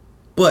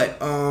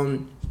 But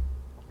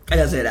like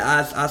I said,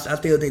 I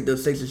still think the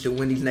Sixers should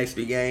win these next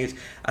 3 games.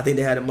 I think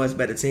they had a much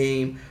better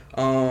team.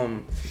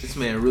 This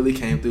man really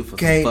came through for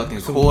some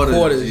fucking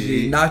quarters.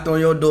 He knocked on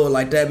your door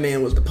like that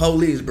man was the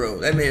police, bro.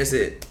 That man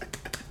said,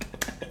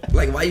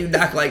 like, why you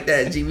knock like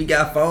that, G? We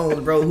got phones,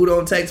 bro. Who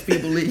don't text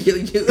people? He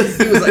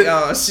was like,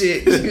 oh,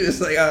 shit. He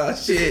was like, oh,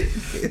 shit.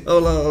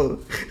 Hold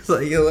on. It's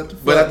like, yo, what the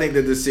fuck? But I think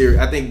that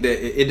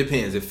it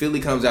depends. If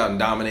Philly comes out and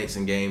dominates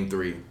in game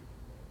 3,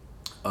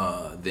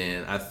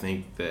 then I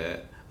think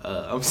that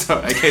I'm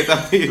sorry, I can't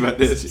stop thinking about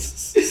this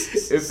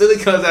shit. If Philly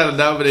comes out and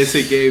dominates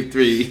in Game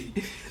 3,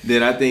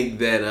 then I think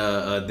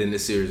that then the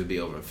series will be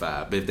over in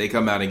 5. But if they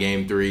come out in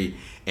Game 3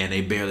 and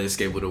they barely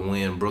escape with a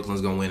win,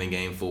 Brooklyn's gonna win in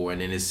Game 4,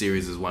 and then this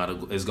series is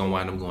gonna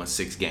wind up going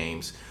 6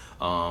 games.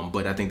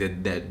 But I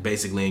think that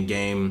basically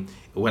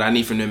what I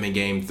need from them in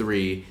Game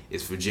 3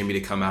 is for Jimmy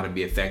to come out and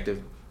be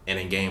effective. And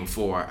in Game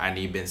 4, I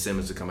need Ben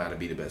Simmons to come out and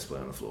be the best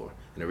player on the floor.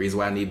 And the reason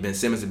why I need Ben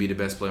Simmons to be the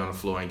best player on the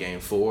floor in Game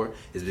 4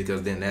 is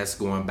because then that's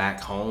going back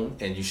home,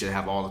 and you should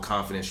have all the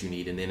confidence you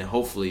need. And then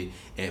hopefully,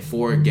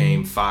 for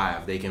Game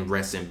 5, they can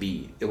rest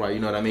Embiid. Right? You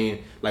know what I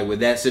mean? Like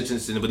with that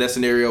situation, with that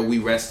scenario, we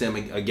rest him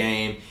a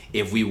game.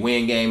 If we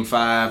win Game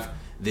 5,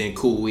 then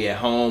cool, we at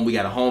home. We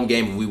got a home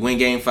game. If we win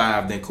Game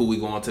 5, then cool, we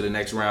go on to the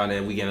next round,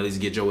 and we can at least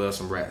get Joel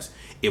some rest.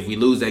 If we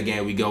lose that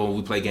game, we go and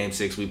we play Game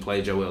 6. We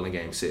play Joel in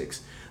Game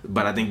 6.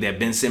 But I think that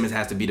Ben Simmons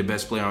has to be the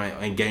best player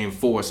in Game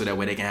 4 so that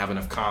way they can have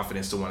enough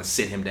confidence to want to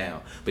sit him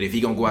down. But if he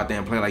going to go out there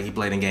and play like he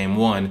played in Game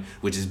 1,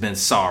 which has been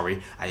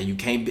sorry, I said you're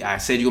going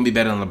to be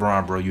better than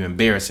LeBron, bro. You're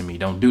embarrassing me.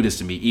 Don't do this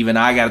to me. Even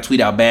I got to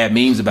tweet out bad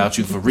memes about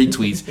you for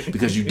retweets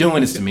because you're doing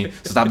this to me.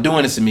 So stop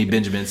doing this to me,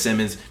 Benjamin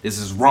Simmons. This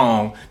is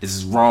wrong. This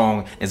is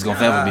wrong. It's going to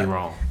forever be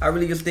wrong. I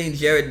really just think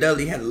Jared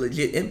Dudley had a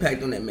legit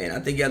impact on that man. I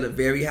think he had a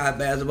very high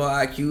basketball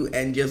IQ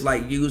and just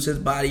like used his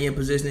body and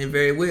positioning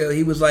very well.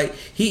 He was like,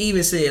 he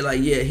even said like,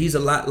 yeah, he's a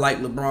lot like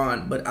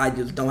LeBron, but I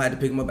just don't have to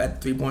pick him up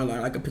at the 3-point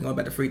line. I can pick him up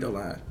at the free throw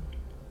line.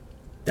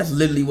 That's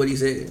literally what he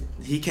said.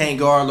 He can't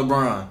guard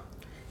LeBron.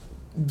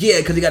 Yeah,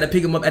 because he got to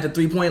pick him up at the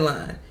 3-point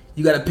line.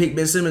 You got to pick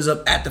Ben Simmons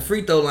up at the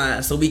free throw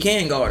line so we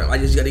can guard him. I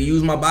just got to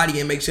use my body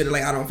and make sure that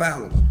like I don't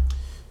foul him.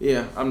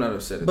 Yeah, I'm not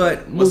upset.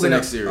 But what's the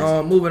next series?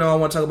 Moving on, I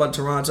want to talk about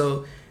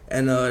Toronto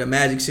and the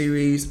Magic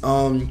series.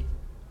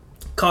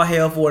 Caught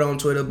hell for it on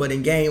Twitter, but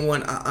in Game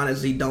 1, I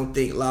honestly don't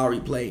think Lowry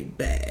played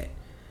bad.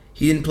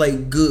 He didn't play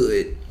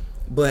good.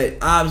 But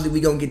obviously we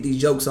gonna get these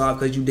jokes off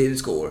because you didn't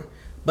score.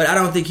 But I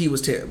don't think he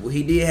was terrible.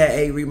 He did have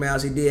 8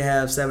 rebounds. He did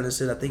have 7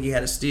 assists. I think he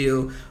had a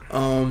steal.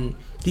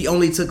 He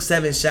only took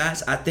 7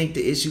 shots. I think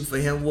the issue for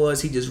him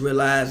was he just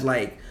realized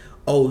like,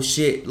 oh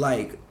shit,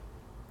 like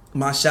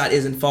my shot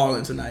isn't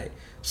falling tonight.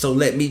 So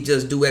let me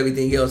just do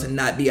everything else and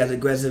not be as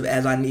aggressive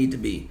as I need to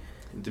be.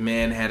 The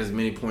man had as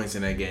many points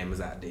in that game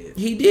as I did.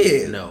 He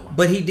did. No.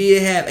 But he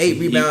did have 8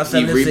 rebounds,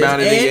 7 assists. He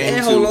rebounded in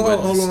Game 2,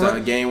 hold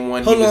on. Game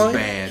 1, he was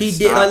bad. He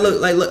did.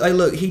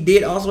 Look. He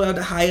did also have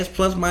the highest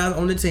plus minus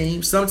on the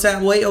team.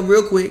 Sometimes,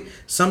 real quick.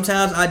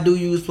 Sometimes I do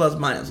use plus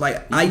minus.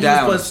 Like I use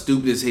plus.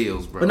 Stupid as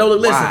heels, bro. But no,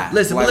 look,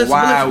 listen.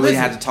 Why we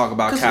had to talk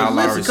about Kyle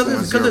Lowry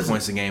scoring 0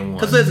 points in Game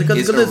 1?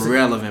 It's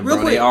irrelevant,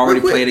 bro. They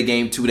already played a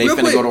Game 2. They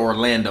finna go to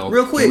Orlando.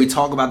 Real quick. Can we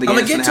talk about the game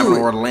that's gonna happen in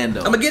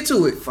Orlando? I'm gonna get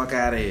to it. Fuck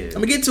out of here. I'm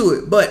gonna get to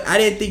it. But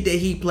I didn't think that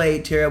he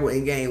played terrible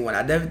in Game 1.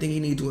 I definitely think he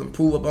needed to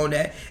improve upon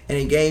that. And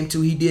in Game 2,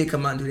 he did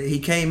come out and do that. He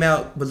came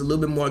out, was a little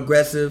bit more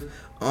aggressive.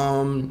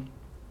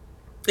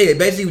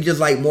 Basically was just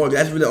like more.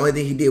 That's really the only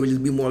thing he did was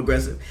just be more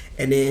aggressive.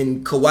 And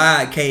then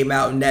Kawhi came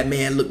out, and that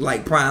man looked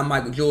like prime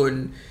Michael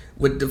Jordan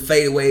with the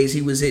fadeaways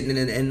he was hitting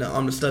and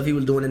the stuff he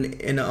was doing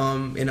in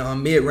the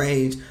mid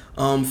range.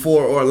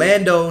 For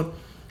Orlando,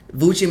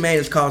 Vucci man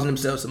is costing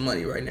himself some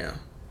money right now.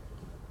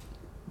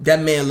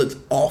 That man looks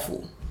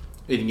awful.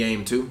 In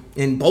Game 2?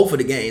 In both of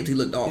the games, he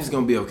looked awful. He's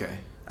going to be okay.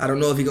 I don't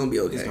know if he's going to be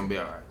okay. He's going to be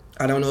all right.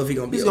 I don't know if he's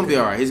going to be He's going to be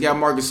all right. He's got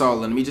Marcus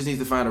Gasol in him. He just needs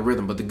to find a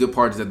rhythm. But the good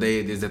part is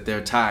that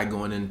they're tied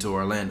going into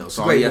Orlando.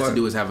 So all he has to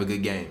do is have a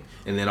good game.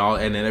 And then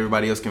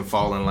everybody else can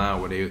fall in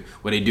line where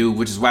they do,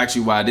 which is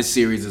actually why this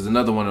series is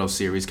another one of those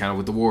series, kind of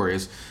with the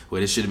Warriors, where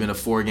this should have been a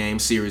 4-game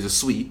series, a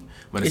sweep.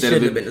 But it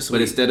should have been a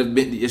sweep.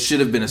 It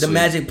should have been a sweep. The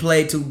Magic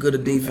played too good a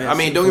defense. I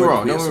mean, don't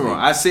get me wrong.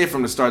 I said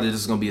from the start that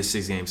this is going to be a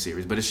 6-game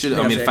series, but it should.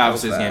 5 or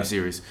 6 game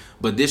series.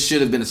 But this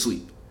should have been a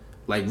sweep.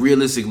 Like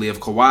realistically, if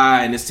Kawhi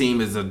and this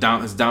team is as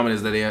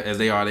dominant as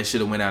they are, they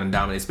should have went out and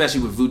dominated.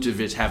 Especially with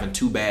Vucevic having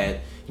 2 bad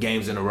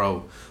games in a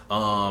row.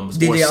 I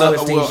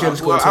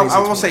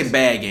won't say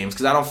bad games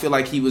because I don't feel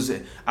like he was.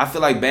 I feel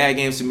like bad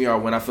games to me are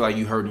when I feel like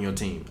you hurting your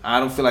team.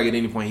 I don't feel like at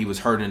any point he was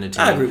hurting the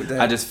team. I agree with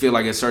that. I just feel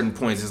like at certain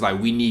points it's like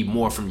we need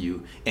more from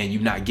you and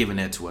you're not giving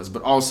that to us.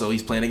 But also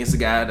he's playing against a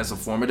guy that's a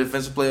former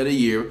defensive player of the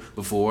year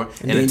before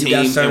and a team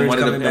and one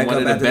of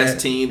the best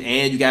teams,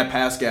 and you got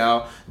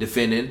Pascal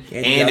defending,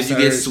 and if you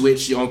get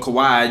switched on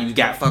Kawhi, you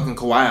got fucking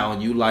Kawhi on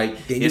you.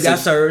 Like then you got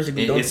Serge.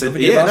 No.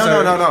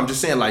 I'm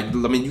just saying, like,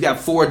 I mean, you got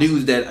 4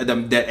 dudes that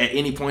at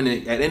any point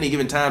at any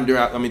given time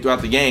throughout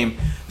the game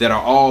that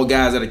are all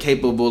guys that are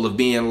capable of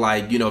being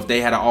like, if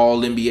they had an all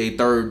NBA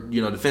third,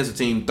 defensive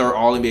team,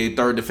 all NBA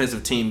third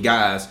defensive team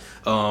guys,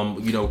 y'all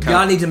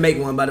need to make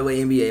one, by the way,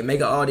 NBA. Make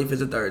an all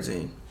defensive third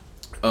team.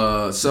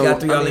 But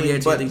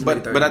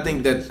I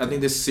think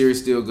this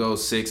series still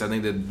goes 6. I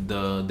think that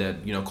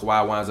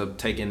Kawhi winds up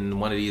taking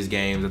one of these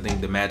games. I think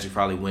the Magic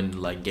probably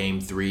win like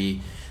Game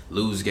 3,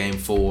 lose Game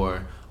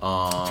 4.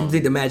 You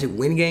think the Magic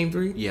win Game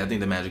 3? Yeah, I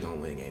think the Magic gonna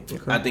win Game 3.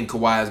 Okay. I think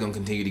Kawhi is gonna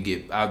continue to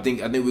get. I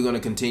think we're gonna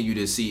continue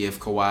to see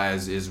if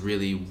Kawhi is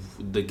really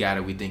the guy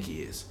that we think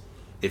he is.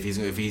 if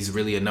he's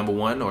really a number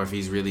one, or if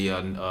he's really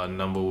a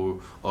number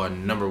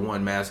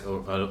one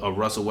or a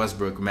Russell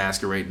Westbrook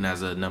masquerading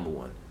as a number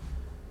one.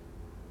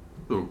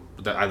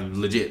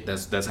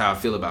 That's how I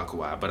feel about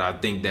Kawhi. But I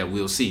think that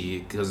we'll see,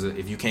 because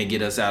if you can't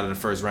get us out of the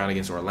first round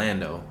against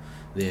Orlando,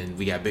 then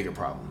we got bigger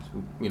problems.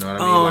 You know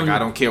what I mean?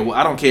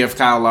 I don't care if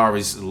Kyle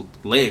Lowry's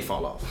leg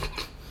fall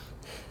off.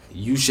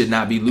 You should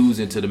not be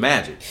losing to the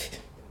Magic.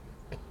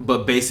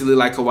 But basically,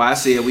 like Kawhi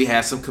said, we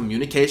had some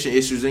communication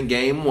issues in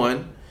Game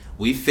 1.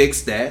 We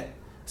fixed that.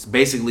 It's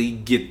basically,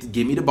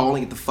 give me the ball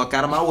and get the fuck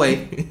out of my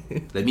way.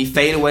 Let me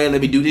fade away.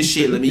 Let me do this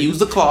shit. Let me use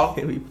the claw.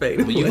 Let me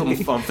fade away. I'm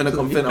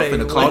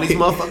finna claw these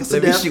motherfuckers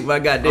to death. Let me shoot my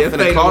goddamn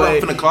fade away.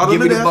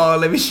 Give me the ball.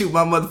 Let me shoot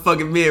my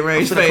motherfucking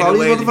mid-range fade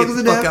away to get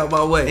the fuck out of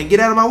my way. And get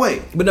out of my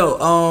way. But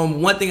no,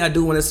 one thing I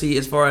do want to see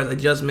as far as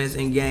adjustments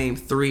in Game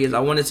 3 is I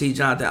want to see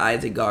Jonathan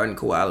Isaac guarding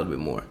Kawhi a little bit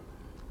more.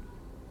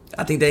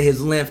 I think that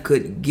his length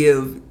could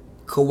give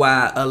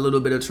Kawhi a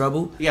little bit of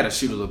trouble. He got to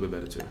shoot a little bit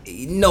better too.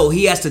 No,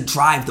 he has to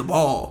drive the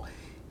ball.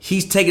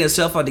 He's taking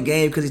himself out the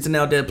game because he's sitting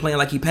out there playing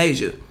like he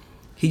pays you.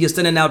 He just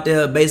standing out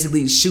there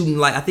basically shooting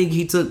like, I think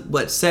he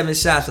took 7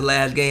 shots the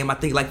last game. I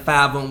think like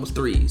 5 of them was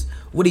threes.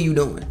 What are you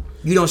doing?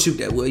 You don't shoot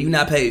that well. You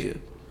not paid you.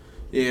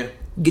 Yeah.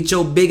 Get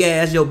your big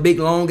ass, your big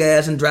long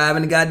ass, and drive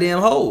in the goddamn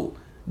hole.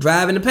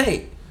 Drive in the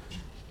paint.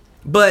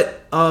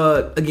 But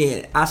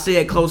again, I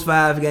said close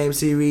 5-game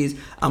series.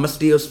 I'ma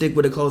still stick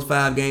with a close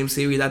 5-game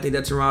series. I think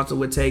that Toronto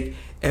would take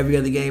every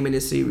other game in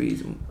this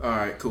series. All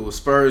right, cool.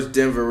 Spurs,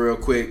 Denver, real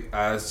quick.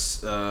 I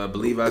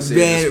believe I said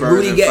Man, Spurs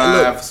Rudy in Gay,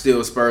 5. look,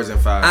 Still Spurs in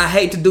 5. I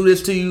hate to do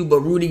this to you, but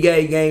Rudy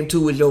Gay Game 2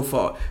 was your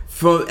fault.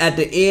 From at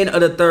the end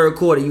of the third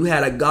quarter, you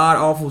had a god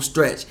awful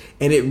stretch,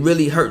 and it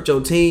really hurt your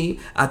team.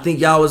 I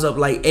think y'all was up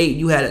like 8.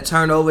 You had a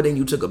turnover, then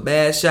you took a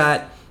bad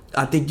shot.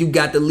 I think you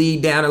got the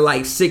lead down to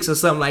like 6 or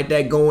something like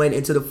that going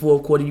into the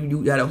fourth quarter.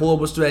 You had a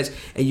horrible stretch,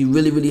 and you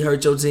really, really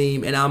hurt your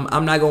team. And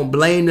I'm not going to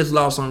blame this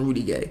loss on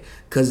Rudy Gay,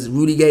 because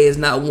Rudy Gay is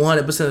not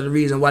 100% of the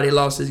reason why they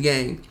lost this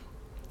game.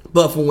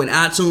 But from when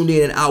I tuned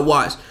in and I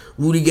watched,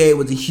 Rudy Gay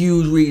was a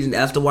huge reason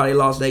as to why they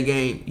lost that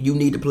game. You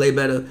need to play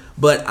better.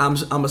 But I'm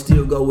going to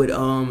still go with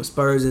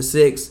Spurs in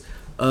 6.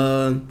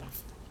 Yeah,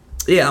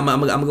 I'm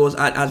going to go with...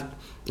 I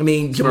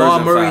mean, Jamal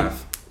Murray...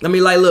 5. I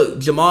mean, like, look,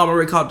 Jamal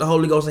Murray caught the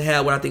Holy Ghost and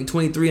had what I think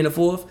 23 in the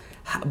fourth,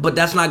 but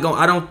that's not going.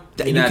 I don't.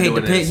 You can't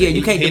depend. Yeah,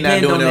 you can't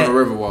depend on that. He not doing it on the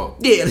Riverwalk.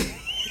 Yeah.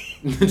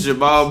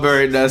 Jamal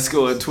Murray not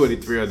scoring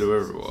 23 on the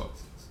Riverwalk.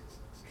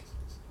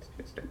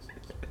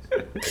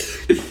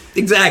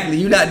 Exactly,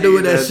 you're not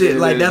doing that shit.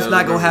 Like, that's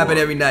not gonna happen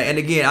every night. And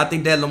again, I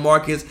think that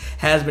LaMarcus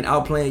has been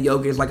outplaying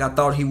Jokic like I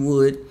thought he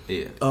would.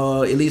 Yeah.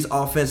 At least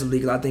offensively,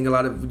 because I think a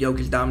lot of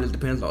Jokic's dominance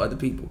depends on other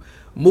people.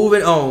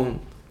 Moving on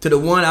to the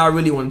one I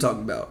really want to talk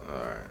about. All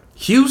right.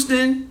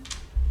 Houston,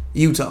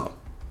 Utah.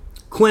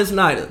 Quinn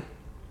Snyder,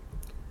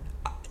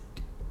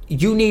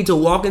 you need to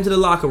walk into the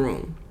locker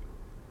room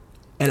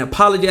and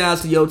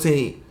apologize to your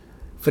team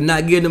for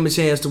not giving them a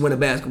chance to win a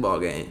basketball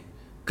game.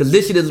 Because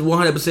this shit is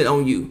 100%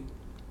 on you.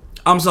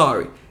 I'm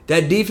sorry.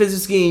 That defensive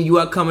scheme you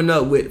are coming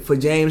up with for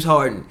James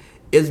Harden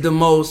is the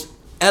most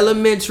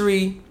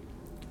elementary,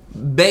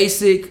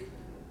 basic,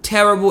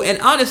 terrible,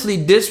 and honestly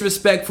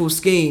disrespectful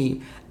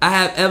scheme I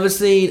have ever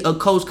seen a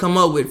coach come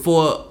up with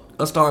for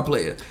a star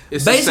player.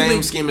 It's basically the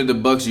same scheme that the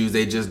Bucks use.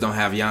 They just don't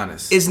have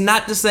Giannis. It's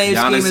not the same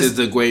scheme. Giannis is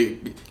a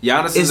great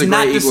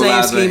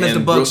equalizer. Scheme as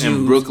the Bucks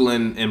use.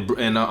 Brooklyn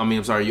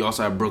you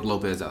also have Brook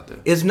Lopez out there.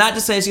 It's not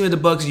the same scheme as the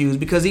Bucks use,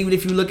 because even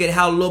if you look at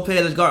how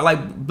Lopez is guarded,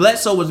 like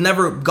Bledsoe was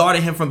never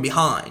guarding him from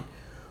behind.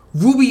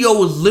 Rubio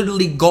was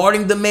literally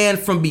guarding the man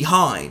from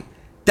behind.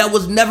 That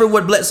was never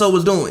what Bledsoe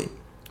was doing.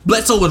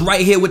 Bledsoe was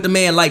right here with the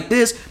man like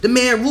this. The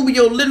man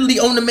Rubio literally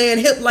on the man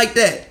hip like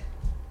that.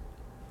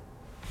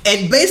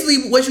 And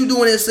basically what you're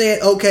doing is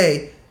saying,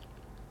 okay,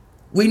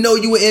 we know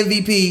you an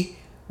MVP.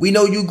 We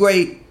know you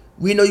great.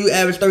 We know you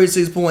average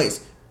 36 points.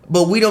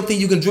 But we don't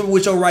think you can dribble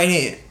with your right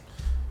hand.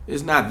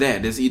 It's not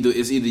that. It's either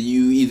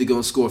you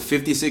going to score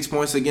 56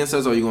 points against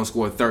us or you're going to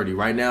score 30.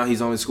 Right now,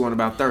 he's only scoring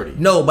about 30.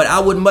 No, but I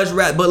would much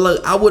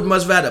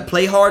rather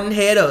play Harden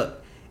head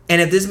up.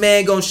 And if this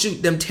man going to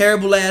shoot them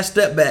terrible-ass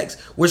step backs,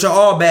 which are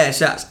all bad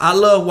shots. I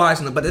love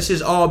watching them, but this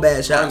is all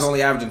bad shots. Harden's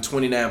only averaging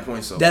 29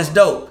 points so That's far.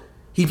 dope.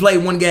 He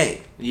played one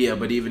game. Yeah,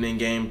 but even in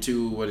game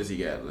 2, what does he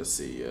got? Let's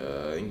see.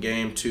 In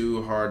game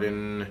 2,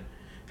 Harden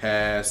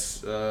has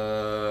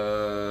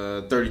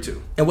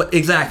 32. And what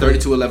exactly?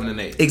 32, 11, and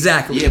 8.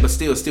 Exactly. Yeah, but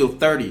still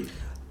 30.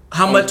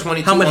 How much left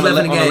in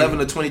the game? 11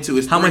 to 22.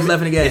 It's how much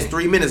left in the game? It's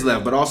 3 minutes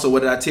left. But also,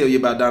 what did I tell you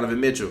about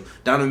Donovan Mitchell?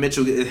 Donovan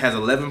Mitchell has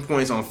 11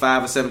 points on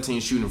 5 of 17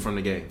 shooting from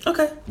the game.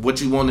 Okay.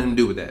 What you wanted him to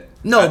do with that?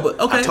 No,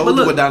 I told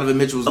you what Donovan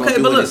Mitchell was going to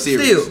do in the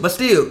series.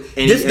 Still,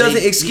 this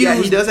doesn't excuse. Yeah,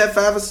 he does have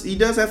 5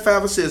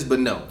 assists,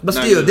 but no. But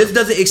still, this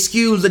doesn't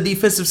excuse the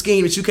defensive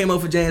scheme that you came up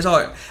for James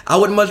Harden. I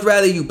would much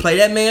rather you play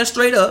that man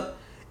straight up,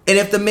 and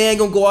if the man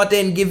gonna go out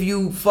there and give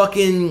you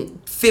fucking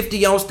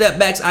 50 on step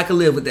backs, I can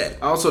live with that.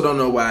 I also don't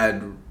know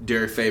why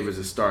Derek Favors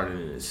is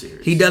starting in this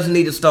series. He doesn't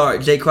need to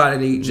start. Jay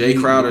Crowder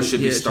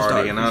should be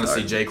starting, and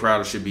honestly, Jay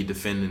Crowder should be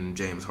defending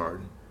James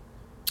Harden.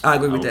 I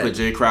agree with I'm gonna that. put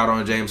Jay Crowder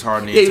on James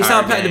Harden the Yeah, you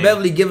entire saw Pat game.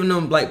 Beverly giving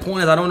them like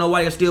pointers. I don't know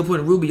why they're still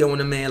putting Rubio on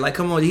the man. Like,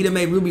 come on, he done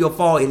made Rubio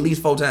fall at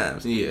least 4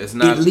 times. Yeah, it's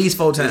not at least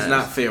 4 times. It's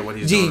not fair what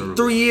he's doing. to Rubio.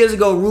 3 years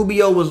ago,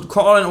 Rubio was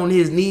crawling on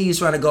his knees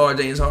trying to guard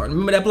James Harden.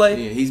 Remember that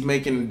play? Yeah, he's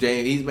making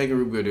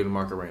Rubio do the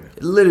Macarena.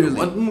 Literally,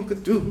 What more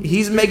could do?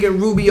 he's making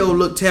Rubio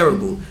look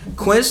terrible.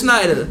 Quinn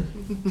Snyder,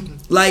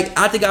 like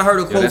I think I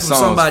heard a quote That from song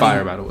somebody was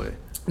fire, by the way.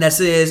 that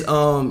says,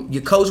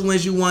 your coach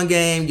wins you 1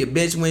 game, your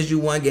bench wins you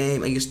 1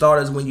 game, and your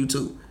starters win you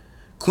 2.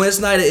 Quinn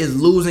Snyder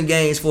is losing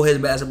games for his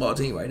basketball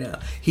team right now.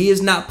 He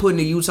is not putting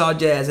the Utah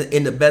Jazz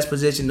in the best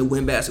position to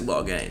win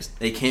basketball games.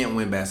 They can't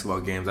win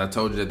basketball games. I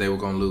told you that they were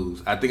gonna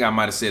lose. I think I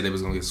might have said they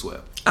was gonna get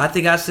swept. I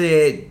think I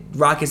said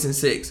Rockets in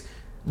 6.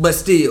 But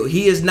still,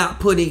 he is not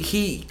putting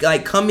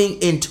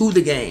coming into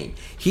the game.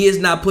 He is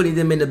not putting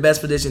them in the best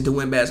position to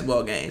win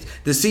basketball games.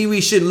 The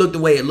series shouldn't look the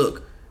way it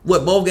looked.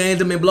 What, both games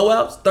have been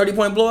blowouts?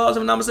 30-point blowouts, if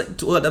I'm not mistaken.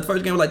 The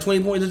first game was like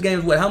 20 points. This game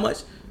was what, how much?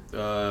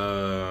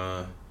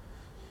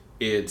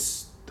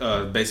 It's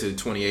basically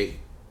 28,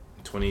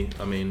 20.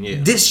 I mean, yeah.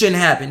 This shouldn't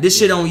happen. This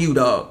shit on you,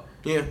 dog.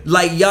 Yeah.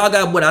 Like, y'all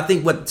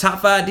got top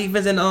 5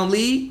 defense in the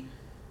league?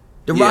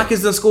 The Yeah.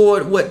 Rockets have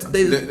scored what?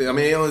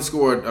 They only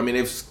scored.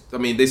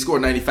 They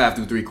scored 95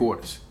 through 3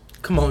 quarters.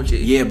 Come on, G.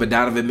 Yeah, but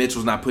Donovan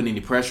Mitchell's not putting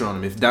any pressure on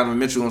him. If Donovan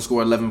Mitchell gonna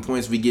score 11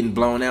 points, we getting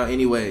blown out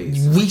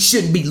anyways. We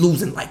shouldn't be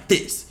losing like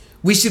this.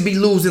 We should be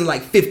losing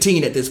like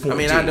 15 at this point. I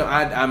mean, G.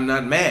 I'm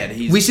not mad.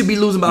 We should be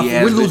losing by.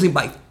 We're losing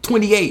by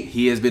 28.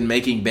 He has been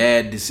making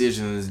bad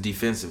decisions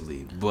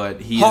defensively, but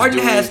Harden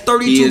has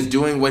 32. He is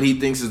doing what he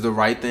thinks is the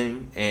right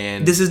thing,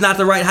 and This is not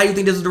the right. How do you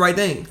think this is the right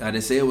thing? I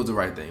didn't say it was the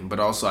right thing,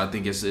 but also I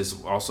think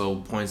it's also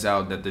points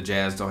out that the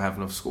Jazz don't have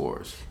enough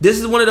scores. This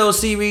is one of those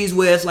series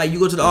where it's like you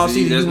go to the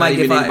offseason, There's you might not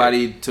get even fired.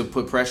 anybody to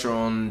put pressure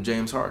on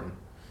James Harden.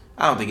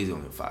 I don't think he's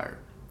gonna get fired.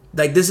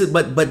 Like this is,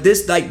 but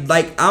this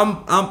like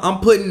I'm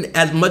putting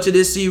as much of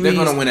this series. They're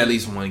gonna win at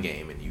least 1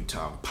 game in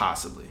Utah,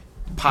 possibly.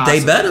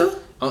 They better.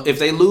 If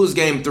they lose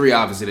game 3,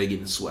 obviously they're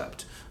getting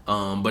swept.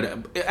 But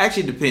it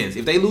actually depends.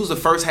 If they lose the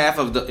first half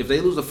of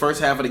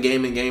the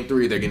game in game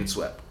 3, they're getting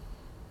swept.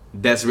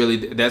 That's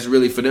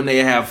really for them. They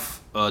have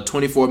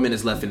 24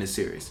 minutes left in this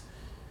series,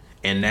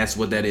 and that's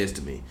what that is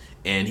to me.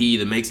 And he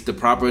either makes the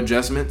proper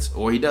adjustments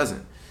or he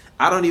doesn't.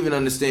 I don't even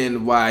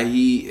understand why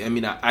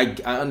I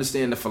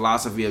understand the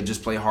philosophy of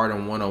just play hard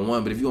on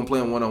 1-on-1, but if you're gonna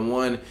play on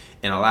 1-on-1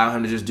 and allow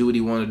him to just do what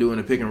he want to do in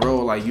the pick and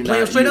roll, like Play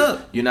him straight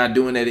up. You're not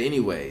doing that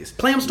anyways.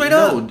 Play him straight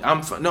up.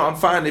 I'm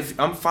fine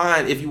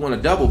if you want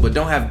to double, but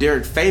don't have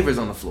Derek Favors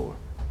on the floor.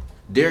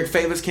 Derek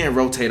Favors can't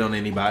rotate on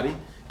anybody.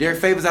 Derek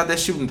Favors out there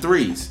shooting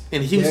threes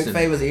in Houston.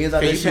 Derek Favors is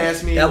out Can there you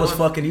pass me That was one?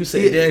 fucking. You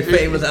said Derek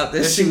Favors out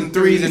there They're shooting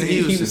threes in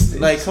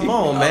Houston. Like, come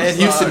on, man.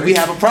 Houston, we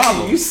have a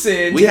problem. You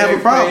said we have a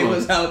problem.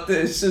 Favors out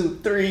there shooting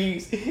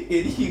threes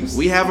in Houston.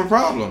 We have a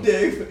problem.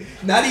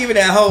 Not even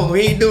at home.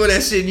 He ain't doing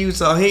that shit in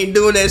Utah. He ain't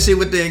doing that shit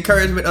with the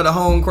encouragement of the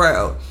home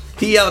crowd.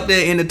 He out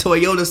there in the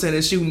Toyota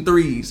Center shooting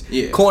threes.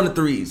 Yeah. Corner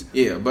threes.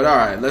 Yeah, but all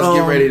right, let's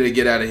get ready to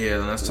get out of here.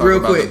 Let's talk real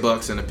about quick, the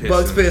Bucks and the Pistons.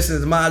 Bucks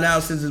Pistons. My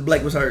analysis is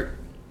Blake was hurt.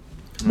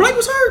 Blake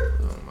was hurt.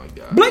 Oh my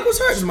God. Blake was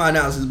hurt. Is my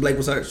analysis. Blake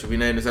was hurt. Should we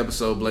name this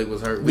episode "Blake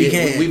Was Hurt"? We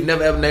can. We've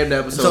never ever named the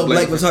episode. So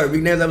Blake was hurt.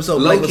 We named the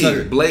episode Low Blake was key,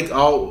 hurt. Blake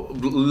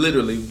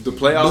literally the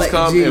playoffs Blake,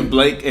 come G. and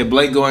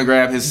Blake go and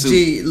grab his suit.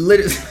 Gee,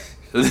 literally.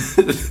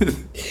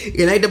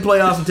 It ain't the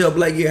playoffs until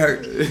Blake get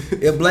hurt.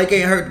 If Blake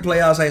ain't hurt, the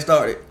playoffs ain't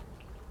started.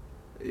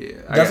 Yeah,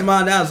 That's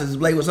my analysis.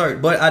 Blake was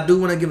hurt, but I do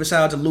want to give a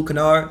shout out to Luke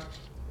Kennard.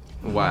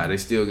 Why they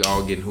still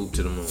all getting hooped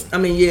to the moon? I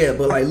mean, yeah,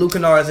 but like Luke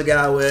Kennard is a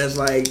guy where it's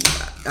like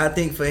I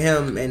think for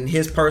him and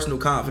his personal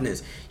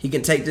confidence, he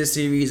can take this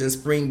series and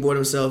springboard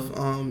himself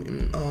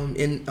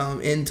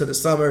into the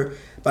summer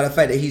by the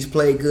fact that he's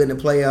played good in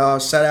the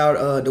playoffs. Shout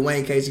out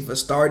Dwayne Casey for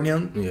starting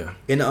him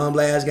in the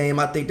last game.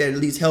 I think that at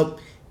least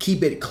helped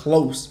keep it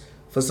close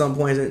for some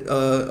points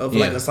of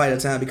like a slight of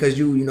time because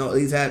you know at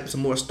least had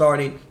some more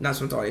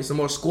some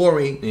more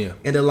scoring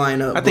in the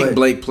lineup. I think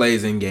Blake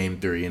plays in game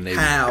 3 and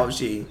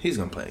he's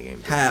gonna play in game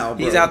 3. How,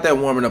 bro? He's out there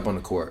warming up on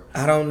the court.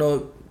 I don't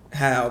know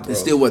how, bro.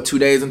 It's still 2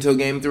 days until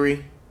game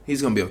 3.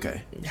 He's gonna be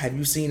okay. Have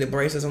you seen the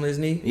braces on his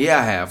knee? Yeah,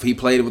 I have. He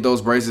played with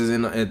those braces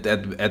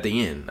at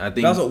the end. I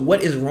think. But also,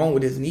 what is wrong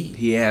with his knee?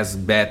 He has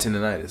bad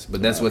tendonitis,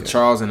 but that's what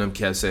Charles and them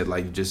kept said.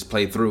 Like, just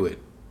play through it.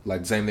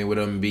 Like, same thing with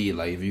Embiid.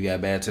 Like, if you got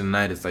bad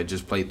tendonitis, like,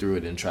 just play through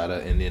it and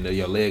and then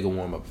your leg will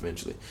warm up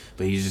eventually.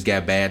 But he's just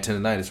got bad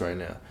tendonitis right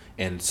now.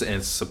 And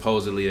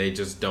supposedly they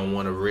just don't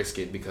want to risk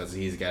it because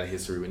he's got a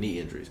history with knee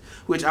injuries.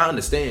 Which I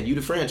understand. You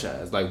the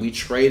franchise. Like, we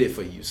traded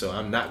for you, so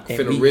I'm not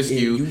finna risk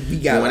you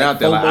going like out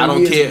there. Like, I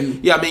don't care. You.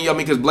 Yeah, I mean,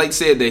 because Blake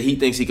said that he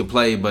thinks he can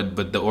play, but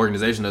the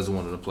organization doesn't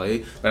want him to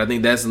play. But I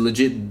think that's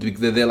legit.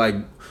 They're like,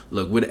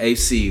 look, with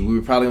AC, we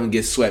were probably going to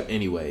get swept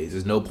anyways.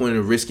 There's no point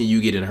in risking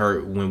you getting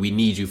hurt when we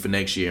need you for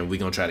next year, and we're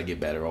going to try to get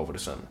better over the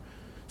summer.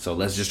 So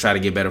let's just try to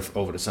get better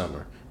over the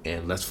summer,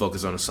 and let's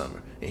focus on the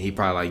summer. And he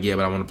probably like, yeah,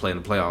 but I want to play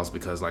in the playoffs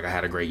because, like, I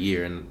had a great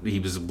year. And he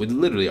was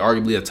literally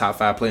arguably a top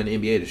 5 player in the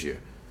NBA this year.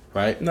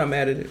 right? Not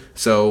mad at it.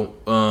 So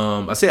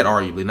I said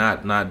arguably,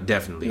 not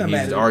definitely. Not He's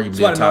mad at it. arguably That's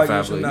a why top I'm 5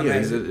 arguing, so I'm player.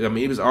 not Yeah, mad at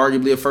he was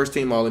arguably a first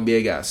team All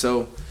NBA guy.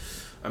 So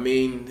I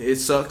mean, it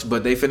sucks,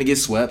 but they finna get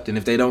swept, and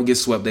if they don't get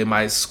swept, they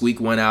might squeak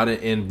one out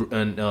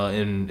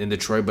in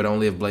Detroit, but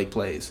only if Blake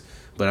plays.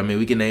 But I mean,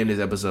 we can name this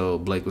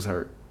episode "Blake was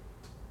hurt."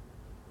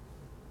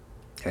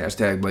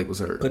 Hashtag Blake was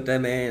hurt. Put that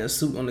man in a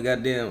suit on the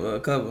goddamn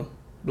cover.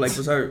 Blake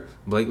was hurt.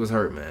 Blake was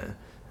hurt, man.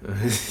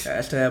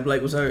 Hashtag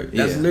Blake was hurt.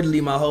 That's Yeah.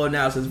 literally my whole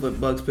analysis for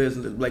Bucks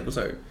Pistons. Blake was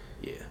hurt.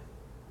 Yeah.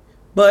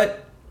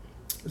 But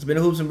it's been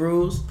a hoops and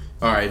brews.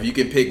 All right, if you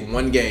can pick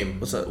one game,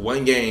 What's up?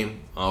 One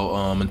game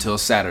until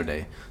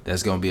Saturday,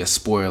 that's gonna be a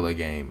spoiler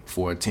game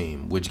for a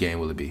team. Which game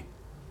will it be?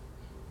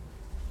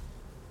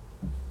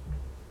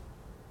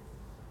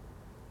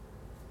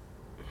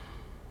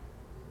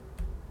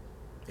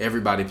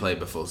 Everybody played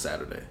before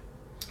Saturday.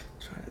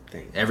 Trying to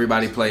think.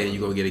 Everybody play, and you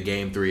gonna get a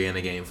game 3 and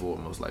a game 4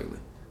 most likely.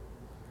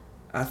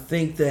 I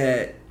think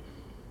that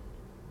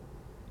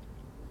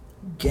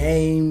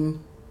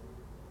game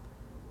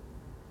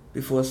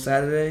before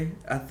Saturday.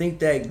 I think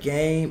that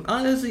game.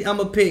 Honestly, I'm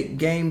gonna pick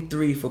game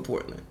 3 for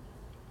Portland.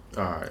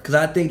 All right. Because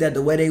I think that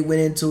the way they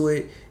went into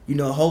it,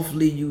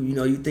 hopefully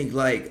you think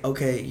like,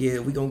 okay, yeah,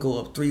 we gonna go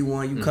up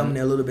 3-1. You coming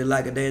there a little bit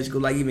like a dance go,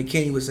 like even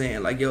Kenny was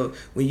saying, like, yo,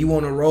 when you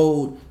on the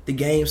road, the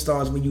game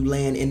starts when you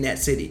land in that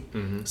city.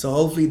 So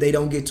hopefully they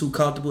don't get too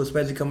comfortable,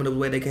 especially coming up the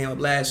way they came up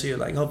last year.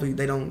 Like hopefully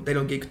they don't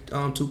get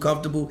too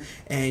comfortable.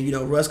 And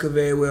Russ could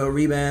very well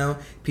rebound.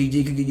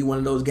 PG could give you one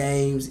of those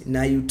games.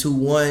 Now you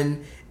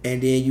 2-1,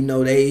 and then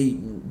they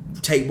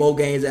take both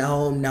games at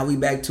home. Now we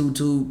back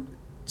 2-2.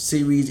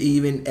 Series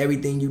even,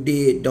 everything you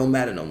did don't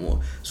matter no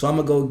more. So I'm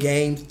gonna go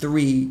game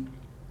 3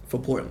 for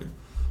Portland.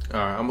 All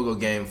right, I'm gonna go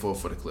game 4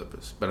 for the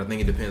Clippers, but I think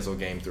it depends on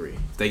game 3.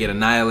 If they get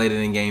annihilated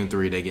in game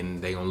 3, they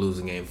gonna lose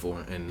in game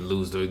 4 and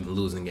lose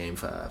in game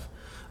 5.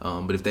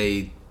 But if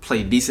they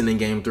play decent in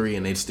game 3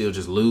 and they still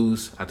just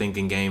lose, I think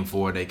in game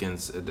 4 they can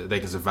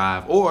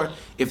survive. Or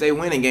if they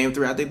win in game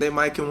 3, I think they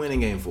might can win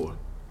in game 4.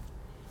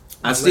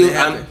 I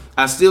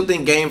still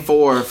think game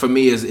 4 for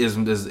me is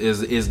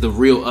the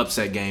real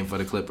upset game for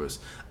the Clippers.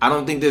 I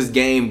don't think this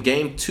game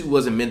 2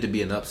 wasn't meant to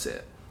be an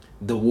upset.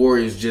 The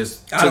Warriors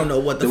just I don't know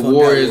what the fuck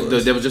Warriors. that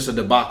was. There was just a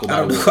debacle.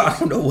 I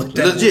don't know what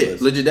that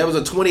was. Legit. That was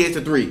a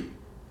 28-3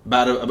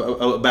 by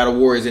the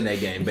Warriors in that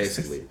game,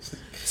 basically.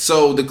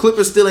 So the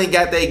Clippers still ain't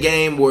got that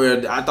game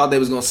where I thought they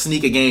was gonna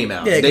sneak a game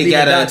out. Yeah,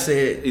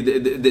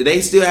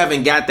 they still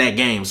haven't got that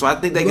game. So I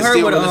think they can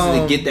still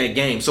realistically get that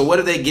game. So what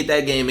if they get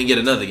that game and get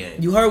another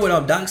game? You heard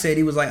what Doc said.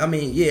 He was like,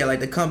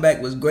 the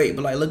comeback was great,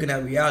 but like looking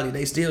at reality,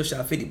 they still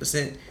shot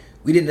 50%.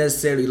 We didn't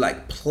necessarily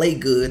like play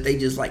good. They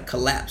just like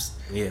collapsed.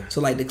 Yeah.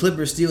 So like the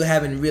Clippers still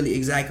haven't really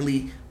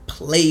exactly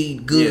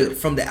played good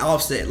from the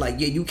offset. Like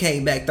you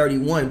came back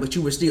 31, but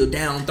you were still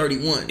down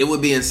 31. It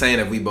would be insane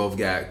if we both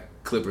got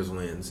Clippers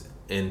wins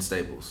in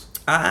Staples.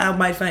 I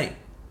might faint.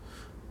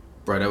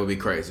 Bro, that would be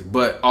crazy.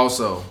 But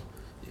also,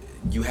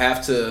 you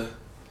have to,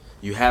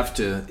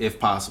 if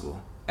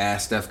possible,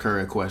 ask Steph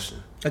Curry a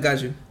question. I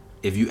got you.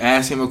 If you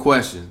ask him a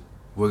question,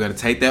 we're gonna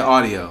take that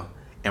audio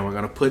and we're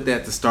gonna put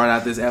that to start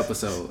out this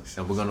episode,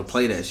 and we're gonna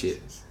play that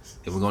shit.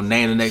 And we're gonna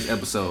name the next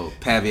episode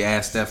Pavy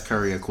asked Steph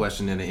Curry a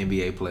question in the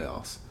NBA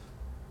playoffs.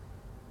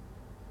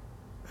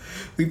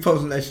 We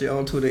posting that shit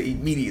on Twitter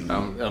immediately.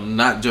 I'm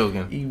not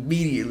joking.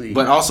 Immediately.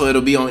 But also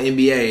it'll be on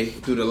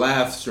NBA through the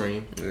live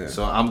stream. Yeah.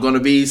 So I'm gonna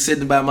be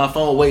sitting by my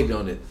phone waiting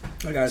on it.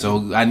 I got you.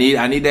 So I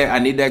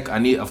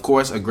need of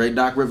course a great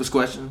Doc Rivers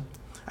question.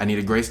 I need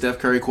a great Steph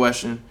Curry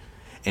question.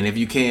 And if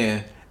you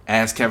can,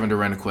 ask Kevin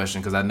Durant a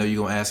question, because I know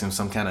you're going to ask him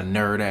some kind of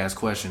nerd-ass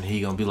question.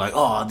 He going to be like,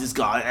 oh, this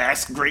guy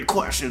asks great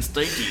questions.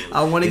 Thank you.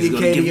 I want to get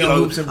KD on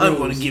Hoops and Brews. I'm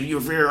going to give you a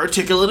very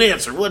articulate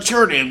answer. What's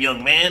your name,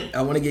 young man?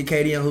 I want to get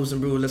KD on Hoops and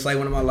Brews. That's like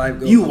one of my life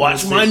goals. You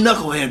watched my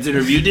Knuckleheads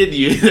interview, didn't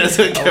you? That's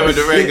what Kevin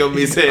Durant going to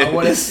be saying. I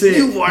want to sit.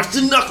 You watched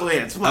the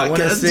Knuckleheads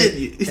podcast,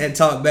 didn't you? And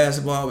talk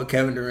basketball with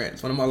Kevin Durant.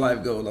 It's one of my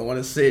life goals. I want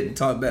to sit and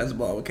talk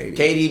basketball with KD.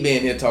 KD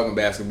being here talking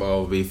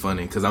basketball would be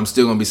funny, because I'm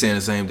still going to be saying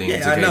the same thing to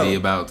KD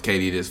about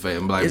KD this fate.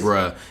 I'm like,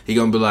 bruh, he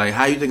going to be like,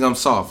 how you think I'm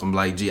soft? I'm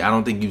like, G, I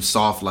don't think you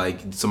soft like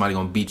somebody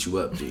gonna beat you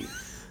up, G.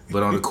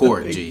 But on the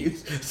court, G.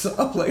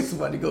 Soft like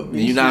somebody gonna beat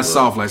you up. You're not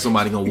soft like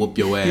somebody gonna whoop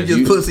your ass. You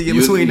just pussy in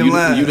between them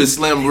lines. You the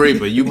Slim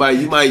Reaper. You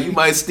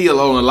might steal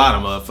on a lot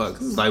of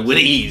motherfuckers. Like with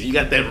ease. You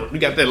got that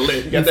reach.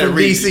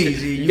 DC,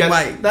 G. You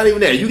might. Not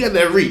even that. You got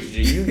that reach,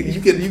 G. You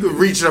can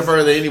reach no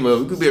further than anyone.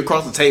 You could be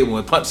across the table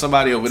and punch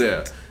somebody over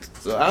there.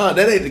 So that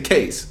ain't the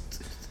case.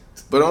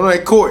 But on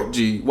that court,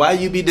 G, why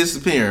you be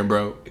disappearing,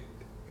 bro?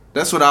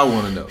 That's what I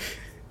want to know.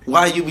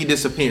 Why you be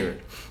disappearing?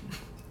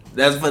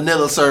 That's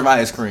vanilla serve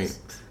ice cream.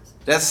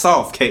 That's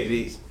soft,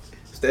 KD.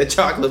 It's that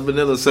chocolate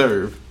vanilla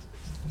serve.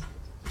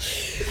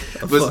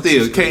 But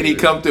still, KD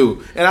come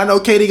through. And I know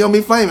KD gonna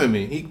be flaming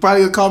me. He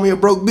probably gonna call me a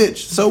broke bitch.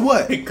 So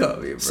what? He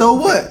called me a broke So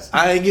what?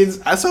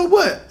 So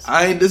what?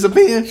 I ain't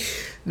disappearing.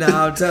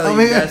 Nah, I'm telling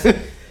you, that's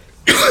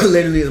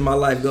literally is my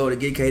life goal to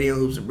get KD on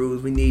Hoops and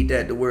Brews. We need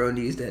that. The world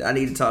needs that. I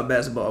need to talk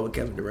basketball with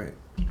Kevin Durant.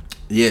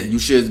 Yeah, you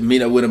should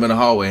meet up with him in the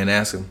hallway and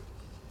ask him.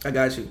 I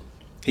got you.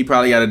 He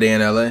probably got a day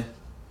in LA.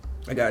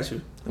 I got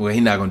you. Well,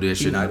 he not gonna do that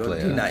shit in the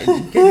playoffs.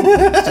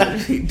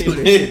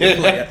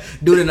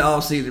 Do it in the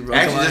off season, bro.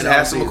 Actually, just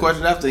ask him a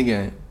question after the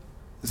game.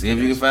 See if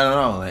you can find it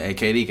all. Like, hey,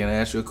 KD, can I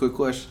ask you a quick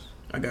question?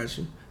 I got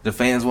you. The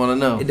fans want to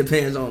know. It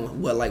depends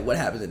on what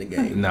happens in the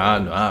game.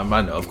 Nah,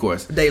 I know, of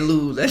course. They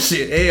lose that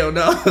shit. Hell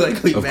no.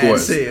 Like, we of mad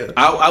course. as hell.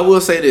 I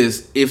will say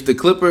this: if the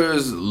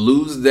Clippers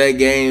lose that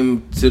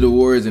game to the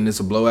Warriors and it's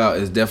a blowout,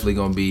 it's definitely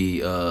gonna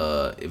be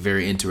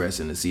very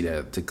interesting to see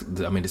that.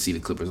 To see the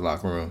Clippers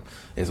locker room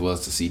as well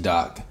as to see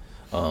Doc.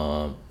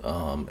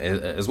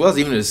 As well as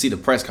even to see the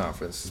press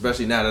conference,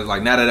 especially now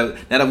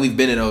that we've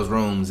been in those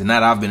rooms and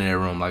now that I've been in that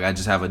room, like I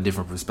just have a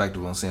different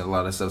perspective on seeing a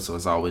lot of stuff. So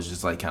it's always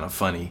just like kind of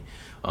funny,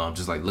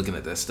 just like looking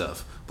at that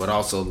stuff, but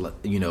also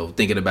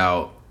thinking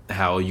about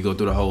how you go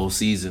through the whole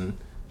season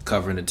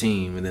covering the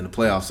team and then the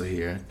playoffs are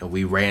here and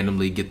we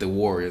randomly get the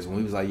Warriors. When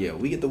we was like, yeah,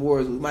 we get the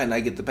Warriors, we might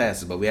not get the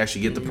passes, but we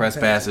actually get the press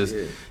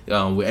passes.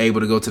 Yeah. We're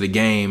able to go to the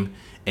game.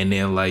 And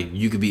then, like,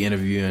 you could be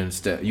interviewing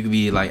Steph. You could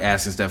be, like,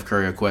 asking Steph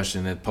Curry a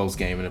question at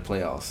post-game in the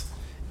playoffs.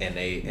 And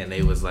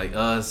they was like,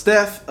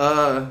 Steph,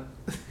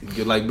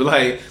 like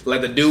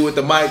the dude with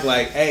the mic,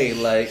 hey,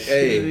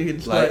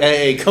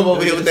 come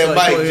over here with that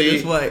mic,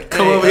 G.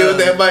 Come over here with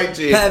that mic,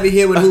 G. Have you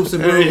here with Hoops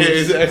and Brews.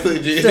 Yeah, exactly,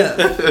 G.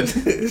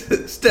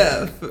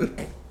 Steph.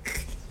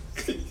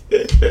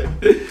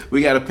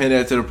 We gotta pin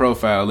that to the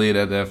profile. Leave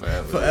that there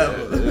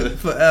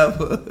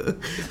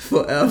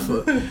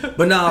forever.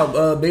 But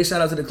no, big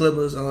shout out to the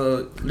Clippers.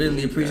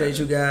 Literally appreciate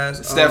you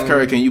guys. Steph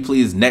Curry, can you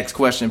please next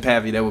question,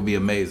 Pappy? That would be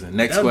amazing.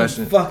 Next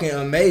question. Fucking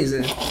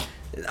amazing.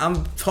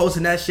 I'm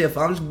posting that shit.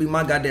 I'm just gonna be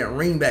my goddamn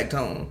ringback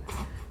tone.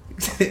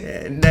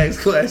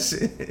 Next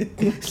question.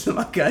 It's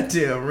my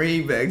goddamn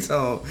ringback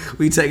tone.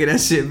 We taking that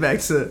shit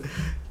back to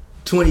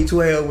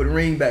 2012 with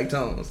ringback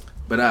tones.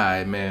 But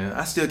alright, man,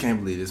 I still can't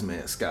believe this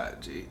man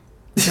Scott, G.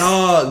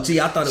 Dog, G,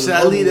 I thought it was Should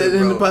I leave that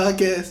in the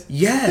podcast?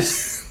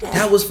 Yes,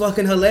 that was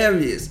fucking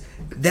hilarious.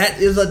 That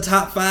is a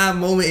top 5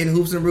 moment in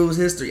Hoops and Brews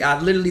history. I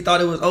literally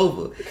thought it was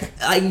over.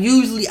 Like,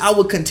 usually I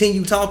would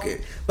continue talking,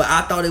 but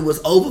I thought it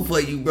was over for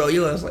you, bro.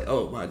 You was like,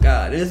 oh my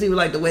god. And it's even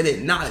like the way that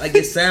knocked, like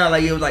it sounded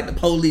like it was like the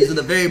police or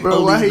the very bro,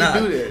 police. Why he knocked.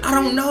 do that? I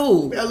don't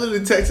know. I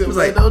literally texted him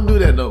like, don't do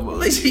that no more.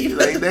 Like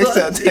next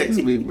time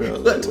text me,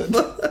 bro.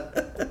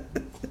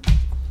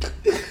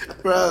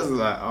 Bro, I was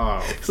like, oh,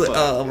 fuck.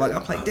 I'm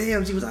like,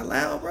 damn, she was out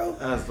loud, bro.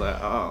 I was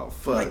like, oh,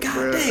 fuck, like, god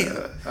bro.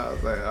 damn. I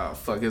was like, oh,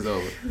 fuck, it's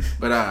over.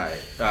 But all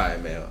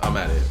right, man, I'm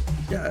at it.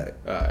 Yeah.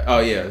 All right. Oh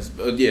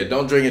yeah,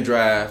 don't drink and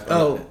drive.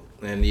 Oh,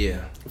 and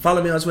yeah.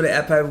 Follow me on Twitter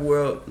at Pappy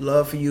World.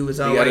 Love for You is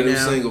out right now. You got a new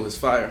single, it's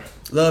fire.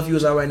 Love for You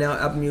is out right now.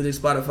 Apple Music,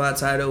 Spotify,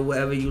 Tidal,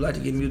 wherever you like to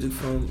get music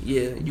from.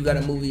 Yeah, you got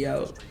a movie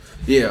out.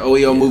 Yeah,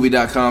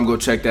 oeomovie.com. Go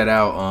check that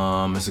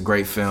out. It's a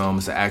great film.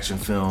 It's an action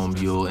film.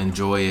 You'll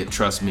enjoy it.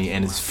 Trust me.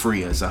 And it's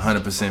free. It's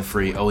 100%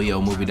 free.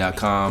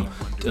 oeomovie.com.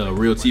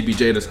 Real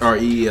TPJ. That's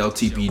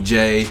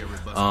REELTPJ.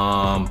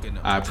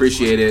 I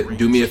appreciate it.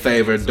 Do me a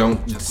favor.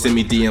 Don't send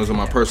me DMs on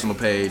my personal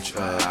page.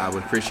 I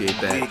would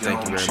appreciate that.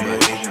 Thank you very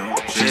much.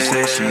 She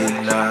said she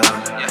loved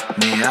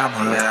me. I'm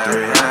her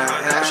threat.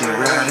 She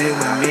riding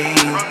with me.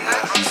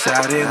 She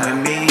siding with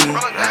me.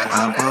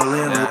 I'm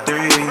pulling the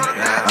 3.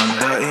 I'm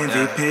the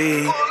MVP.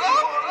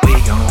 We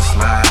gon'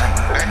 slide,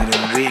 and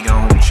then we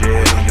gon'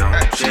 chill.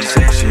 She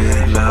said she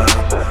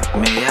loved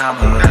me. I'm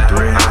her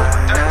threat.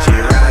 She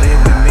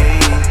riding with me.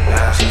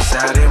 She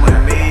siding with me.